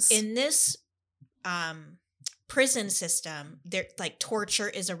times. In this prison system, there like torture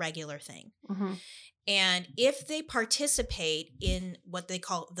is a regular thing. Mm-hmm. And if they participate in what they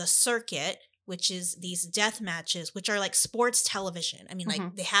call the circuit, which is these death matches, which are like sports television. I mean,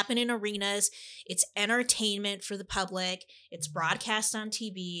 like they happen in arenas. It's entertainment for the public. It's broadcast on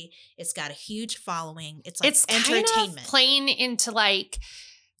TV. It's got a huge following. It's like entertainment. Kind of playing into like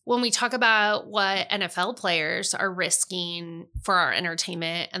when we talk about what NFL players are risking for our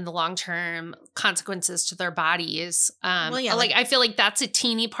entertainment and the long-term consequences to their bodies. Like I feel like that's a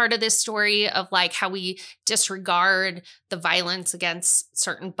teeny part of this story of like how we disregard the violence against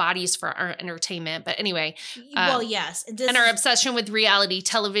certain bodies for our entertainment. But anyway. Yes. And our obsession with reality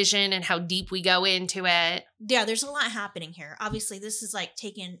television and how deep we go into it. Yeah, there's a lot happening here. Obviously, this is like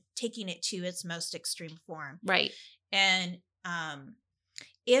taking it to its most extreme form. Right. And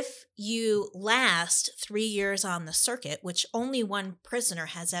if you last 3 years on the circuit, which only one prisoner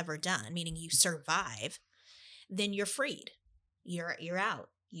has ever done, meaning you survive, then you're freed. You're out.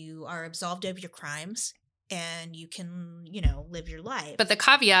 You are absolved of your crimes and you can, live your life. But the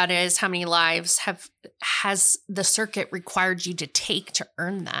caveat is how many lives has the circuit required you to take to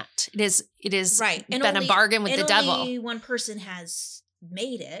earn that? It is right. been a bargain with the devil. Only one person has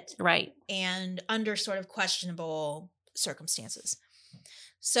made it. Right. And under sort of questionable circumstances.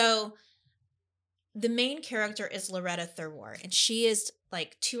 So the main character is Loretta Thurwar, and she is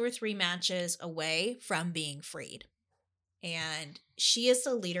like 2 or 3 matches away from being freed. And she is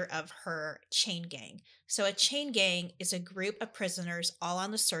the leader of her chain gang. So a chain gang is a group of prisoners all on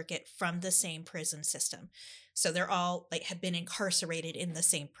the circuit from the same prison system. So they're all like have been incarcerated in the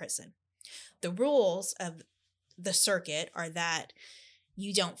same prison. The rules of the circuit are that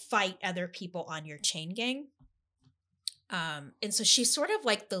you don't fight other people on your chain gang. And so she's sort of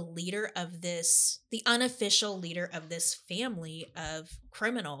like the leader of the unofficial leader of this family of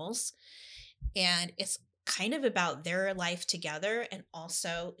criminals. And it's kind of about their life together. And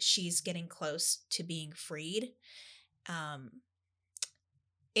also she's getting close to being freed.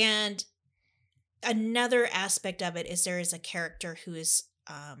 And another aspect of it is there is a character who is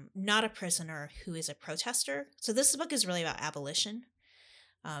not a prisoner, who is a protester. So this book is really about abolition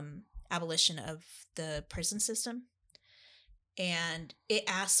of the prison system. And it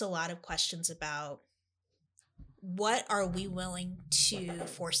asks a lot of questions about what are we willing to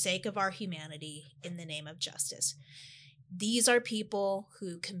forsake of our humanity in the name of justice? These are people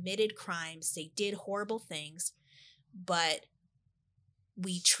who committed crimes. They did horrible things, but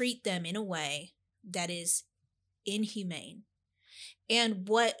we treat them in a way that is inhumane. And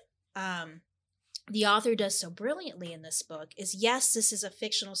what the author does so brilliantly in this book is, yes, this is a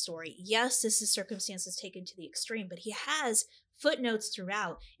fictional story. Yes, this is circumstances taken to the extreme, but he has footnotes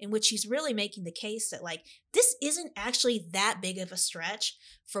throughout in which he's really making the case that like this isn't actually that big of a stretch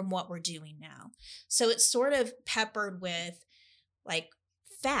from what we're doing now. So it's sort of peppered with like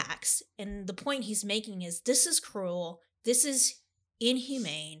facts. And the point he's making is this is cruel. this is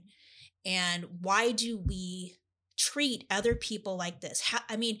inhumane, and why do we treat other people like this?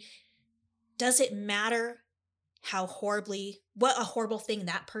 Does it matter what a horrible thing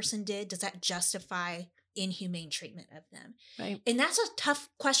that person did? Does that justify inhumane treatment of them? Right. And that's a tough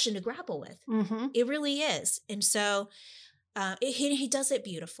question to grapple with. Mm-hmm. It really is. And so he does it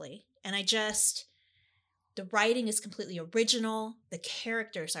beautifully. And the writing is completely original. The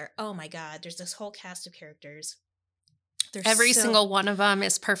characters are, oh my God, there's this whole cast of characters. Every single one of them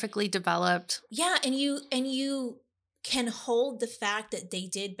is perfectly developed. Yeah. And you can hold the fact that they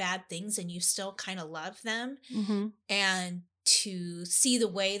did bad things and you still kind of love them. Mm-hmm. And to see the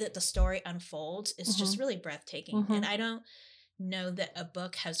way that the story unfolds is just really breathtaking. Mm-hmm. And I don't know that a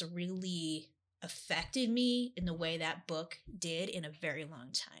book has really affected me in the way that book did in a very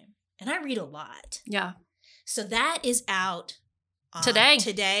long time. And I read a lot. Yeah. So that is out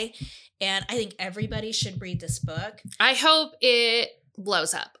today. And I think everybody should read this book. I hope it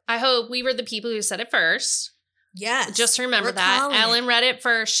blows up. I hope we were the people who said it first. Yes. Just remember we're that. calling Ellen it. read it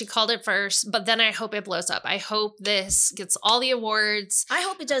first. She called it first. But then I hope it blows up. I hope this gets all the awards. I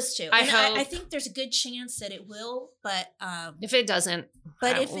hope it does too. I think there's a good chance that it will, but if it doesn't,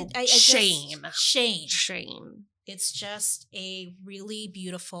 shame. It's It's just a really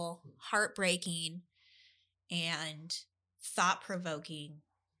beautiful, heartbreaking, and thought-provoking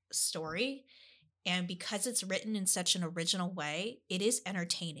story. And because it's written in such an original way, it is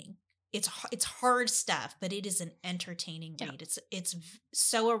entertaining. It's hard stuff, but it is an entertaining read. It's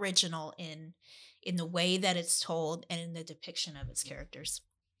so original in the way that it's told and in the depiction of its characters.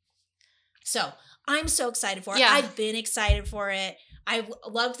 So I'm so excited for it. Yeah. I've been excited for it. I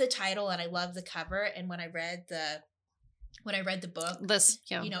love the title and I love the cover. And when I read the book,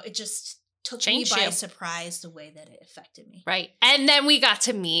 it just took me by surprise the way that it affected me. Right. And then we got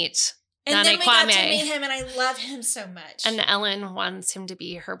to meet And then we Kwame. got to meet him, and I love him so much. And Ellen wants him to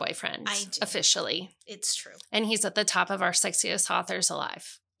be her boyfriend. I do. Officially. It's true. And he's at the top of our sexiest authors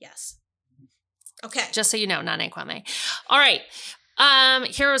alive. Yes. Okay. Just so you know, Nane Kwame. All right.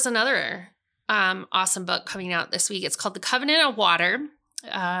 Here was another awesome book coming out this week. It's called The Covenant of Water.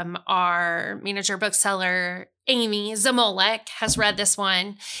 Our manager bookseller, Amy Zamolek, has read this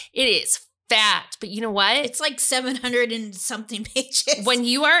one. It is fat, but you know what? It's like 700 and something pages. When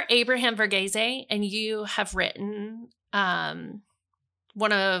you are Abraham Verghese and you have written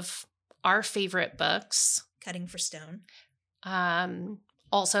one of our favorite books, Cutting for Stone.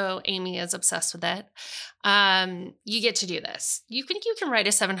 Also, Amy is obsessed with it. You get to do this. You can write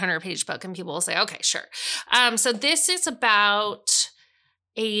a 700-page book and people will say, okay, sure. So this is about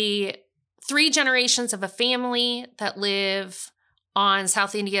 3 generations of a family that live on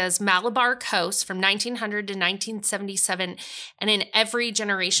South India's Malabar coast from 1900 to 1977. And in every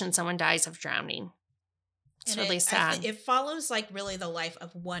generation, someone dies of drowning. It's really sad. It follows like really the life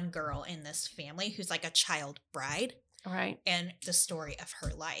of one girl in this family who's like a child bride. Right. And the story of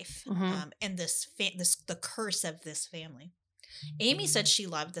her life, and the curse of this family. Amy said she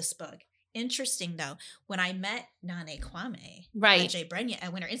loved this book. Interesting though, when I met Nane Kwame at J. Brenya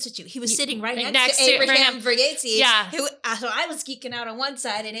at Winter Institute, he was sitting right next to Abraham Verghese. Yeah. So I was geeking out on one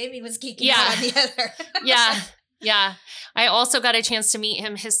side and Amy was geeking out on the other. Yeah. I also got a chance to meet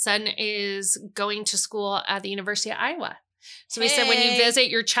him. His son is going to school at the University of Iowa. So we said, when you visit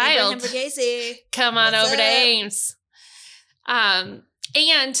your child, come on over to Ames.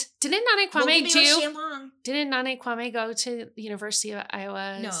 And didn't Nane Kwame go to the University of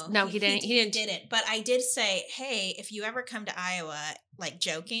Iowa? No, he didn't. He didn't. But I did say, hey, if you ever come to Iowa, like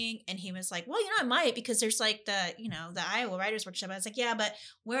joking, and he was like, well, I might, because there's like the Iowa Writers Workshop. I was like, yeah, but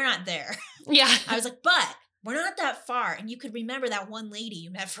we're not there. Yeah. I was like, but we're not that far, and you could remember that one lady you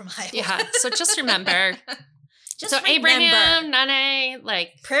met from Iowa. Yeah. So just remember. Just remember. Abraham, Nane,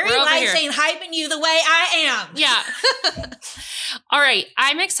 like Prairie Lights ain't hyping you the way I am. Yeah. All right.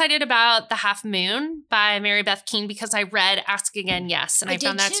 I'm excited about The Half Moon by Mary Beth Keane because I read Ask Again, Yes. And I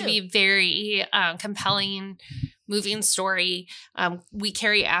found that to be very compelling, moving story. We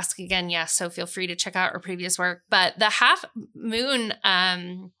carry Ask Again, Yes. So feel free to check out our previous work. But The Half Moon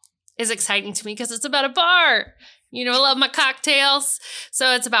is exciting to me because it's about a bar. I love my cocktails.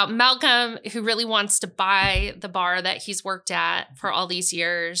 So it's about Malcolm, who really wants to buy the bar that he's worked at for all these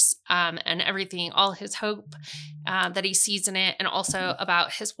years, and everything, all his hope that he sees in it, and also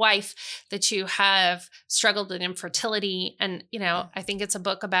about his wife. The two have struggled with infertility. And, I think it's a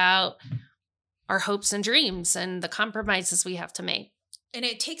book about our hopes and dreams and the compromises we have to make. And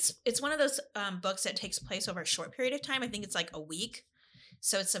it's one of those books that takes place over a short period of time. I think it's like a week.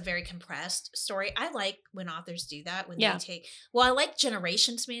 So it's a very compressed story. I like when authors do that, when Yeah. they take, well, I like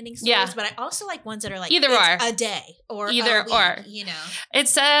generation spanning stories, Yeah. but I also like ones that are like Either it's or. a day or Either a week, or. you know. It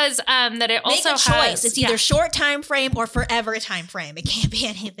says that it also Make a choice. has... It's either short time frame or forever time frame. It can't be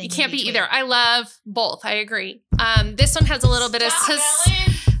anything. It can't be between. either. I love both. I agree. This one has a little bit of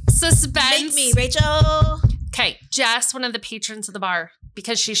suspense. Make me, Rachel. Okay, Jess, one of the patrons of the bar,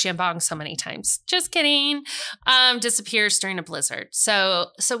 because she shambonged so many times. Just kidding. Disappears during a blizzard.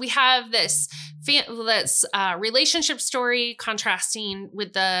 So we have this relationship story contrasting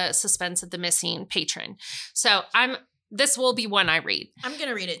with the suspense of the missing patron. So this will be one I read. I'm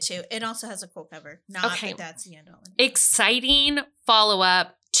gonna read it too. It also has a cool cover. Not Okay. that that's the end all. Exciting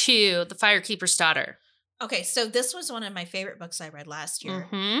follow-up to The Firekeeper's Daughter. Okay, so this was one of my favorite books I read last year.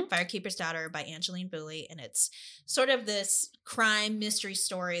 Mm-hmm. Firekeeper's Daughter by Angeline Booley, and it's sort of this crime mystery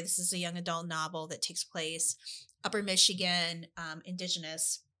story. This is a young adult novel that takes place Upper Michigan,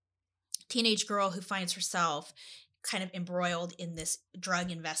 indigenous teenage girl who finds herself kind of embroiled in this drug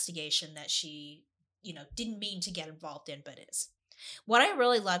investigation that she, didn't mean to get involved in, but is. What I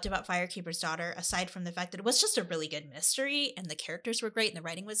really loved about Firekeeper's Daughter, aside from the fact that it was just a really good mystery and the characters were great and the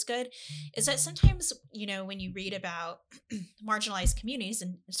writing was good, is that sometimes, when you read about marginalized communities,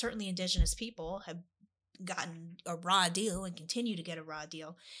 and certainly indigenous people have gotten a raw deal and continue to get a raw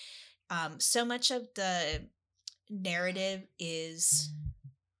deal, so much of the narrative is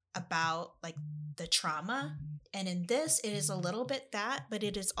about like the trauma. And in this, it is a little bit that, but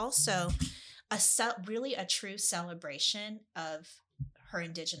it is also really a true celebration of her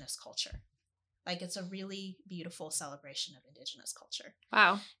indigenous culture. Like it's a really beautiful celebration of indigenous culture.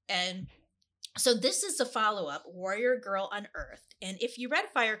 Wow. And so this is the follow-up, Warrior Girl Unearthed. And if you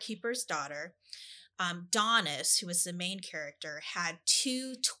read Firekeeper's Daughter, Donis, who was the main character, had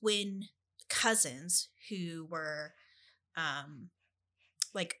two twin cousins who were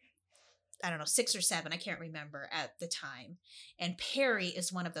 6 or 7, I can't remember at the time. And Perry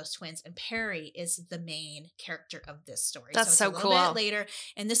is one of those twins, and Perry is the main character of this story. That's so so it's a cool. little bit later,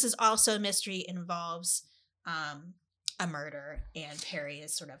 and this is also a mystery, involves a murder, and Perry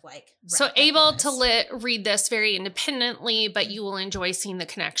is sort of like so wrapped up in able this. to read this very independently, but you will enjoy seeing the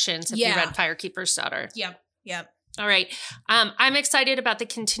connections if you read Firekeeper's Daughter. Yep. All right. I'm excited about the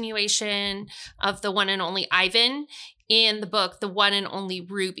continuation of the one and only Ivan in the book, The One and Only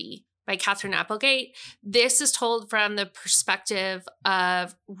Ruby by Catherine Applegate. This is told from the perspective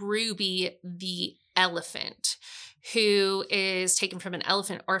of Ruby the elephant, who is taken from an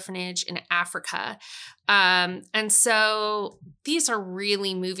elephant orphanage in Africa. And so these are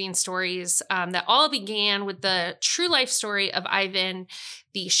really moving stories that all began with the true life story of Ivan,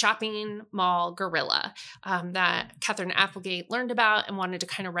 the shopping mall gorilla that Catherine Applegate learned about and wanted to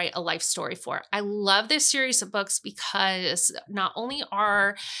kind of write a life story for. I love this series of books because not only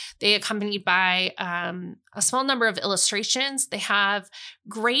are they accompanied by a small number of illustrations, they have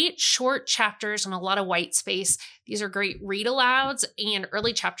great short chapters and a lot of white space. These are great read alouds and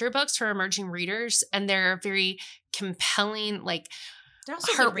early chapter books for emerging readers, and they're very compelling, They're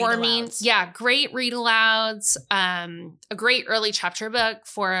also good heartwarming. read-alouds. Yeah, great read alouds. A great early chapter book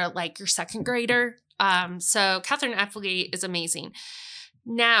for your second grader. So Catherine Applegate is amazing.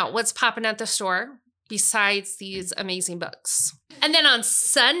 Now, what's popping at the store besides these amazing books? And then on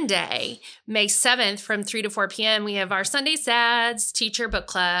Sunday, May 7th from 3 to 4 p.m., we have our Sunday Sads Teacher Book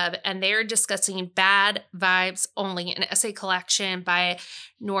Club, and they're discussing Bad Vibes Only, an essay collection by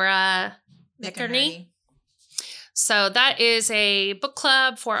Nora McInerney. So that is a book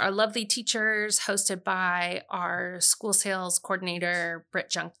club for our lovely teachers hosted by our school sales coordinator, Britt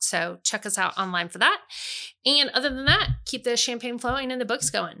Junk. So check us out online for that. And other than that, keep the champagne flowing and the books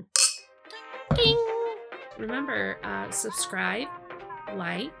going. Ding! Remember, subscribe,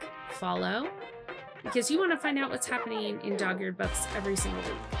 like, follow, because you want to find out what's happening in Dog-Eared Books every single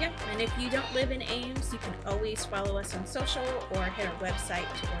week. Yep. And if you don't live in Ames, you can always follow us on social or hit our website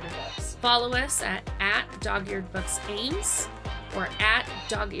to order books. Follow us at Dog-Eared Books Ames or at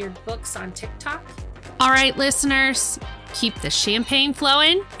Dog-Eared Books on TikTok. All right, listeners, keep the champagne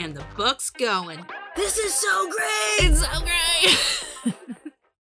flowing And the books going. This is so great! It's so great!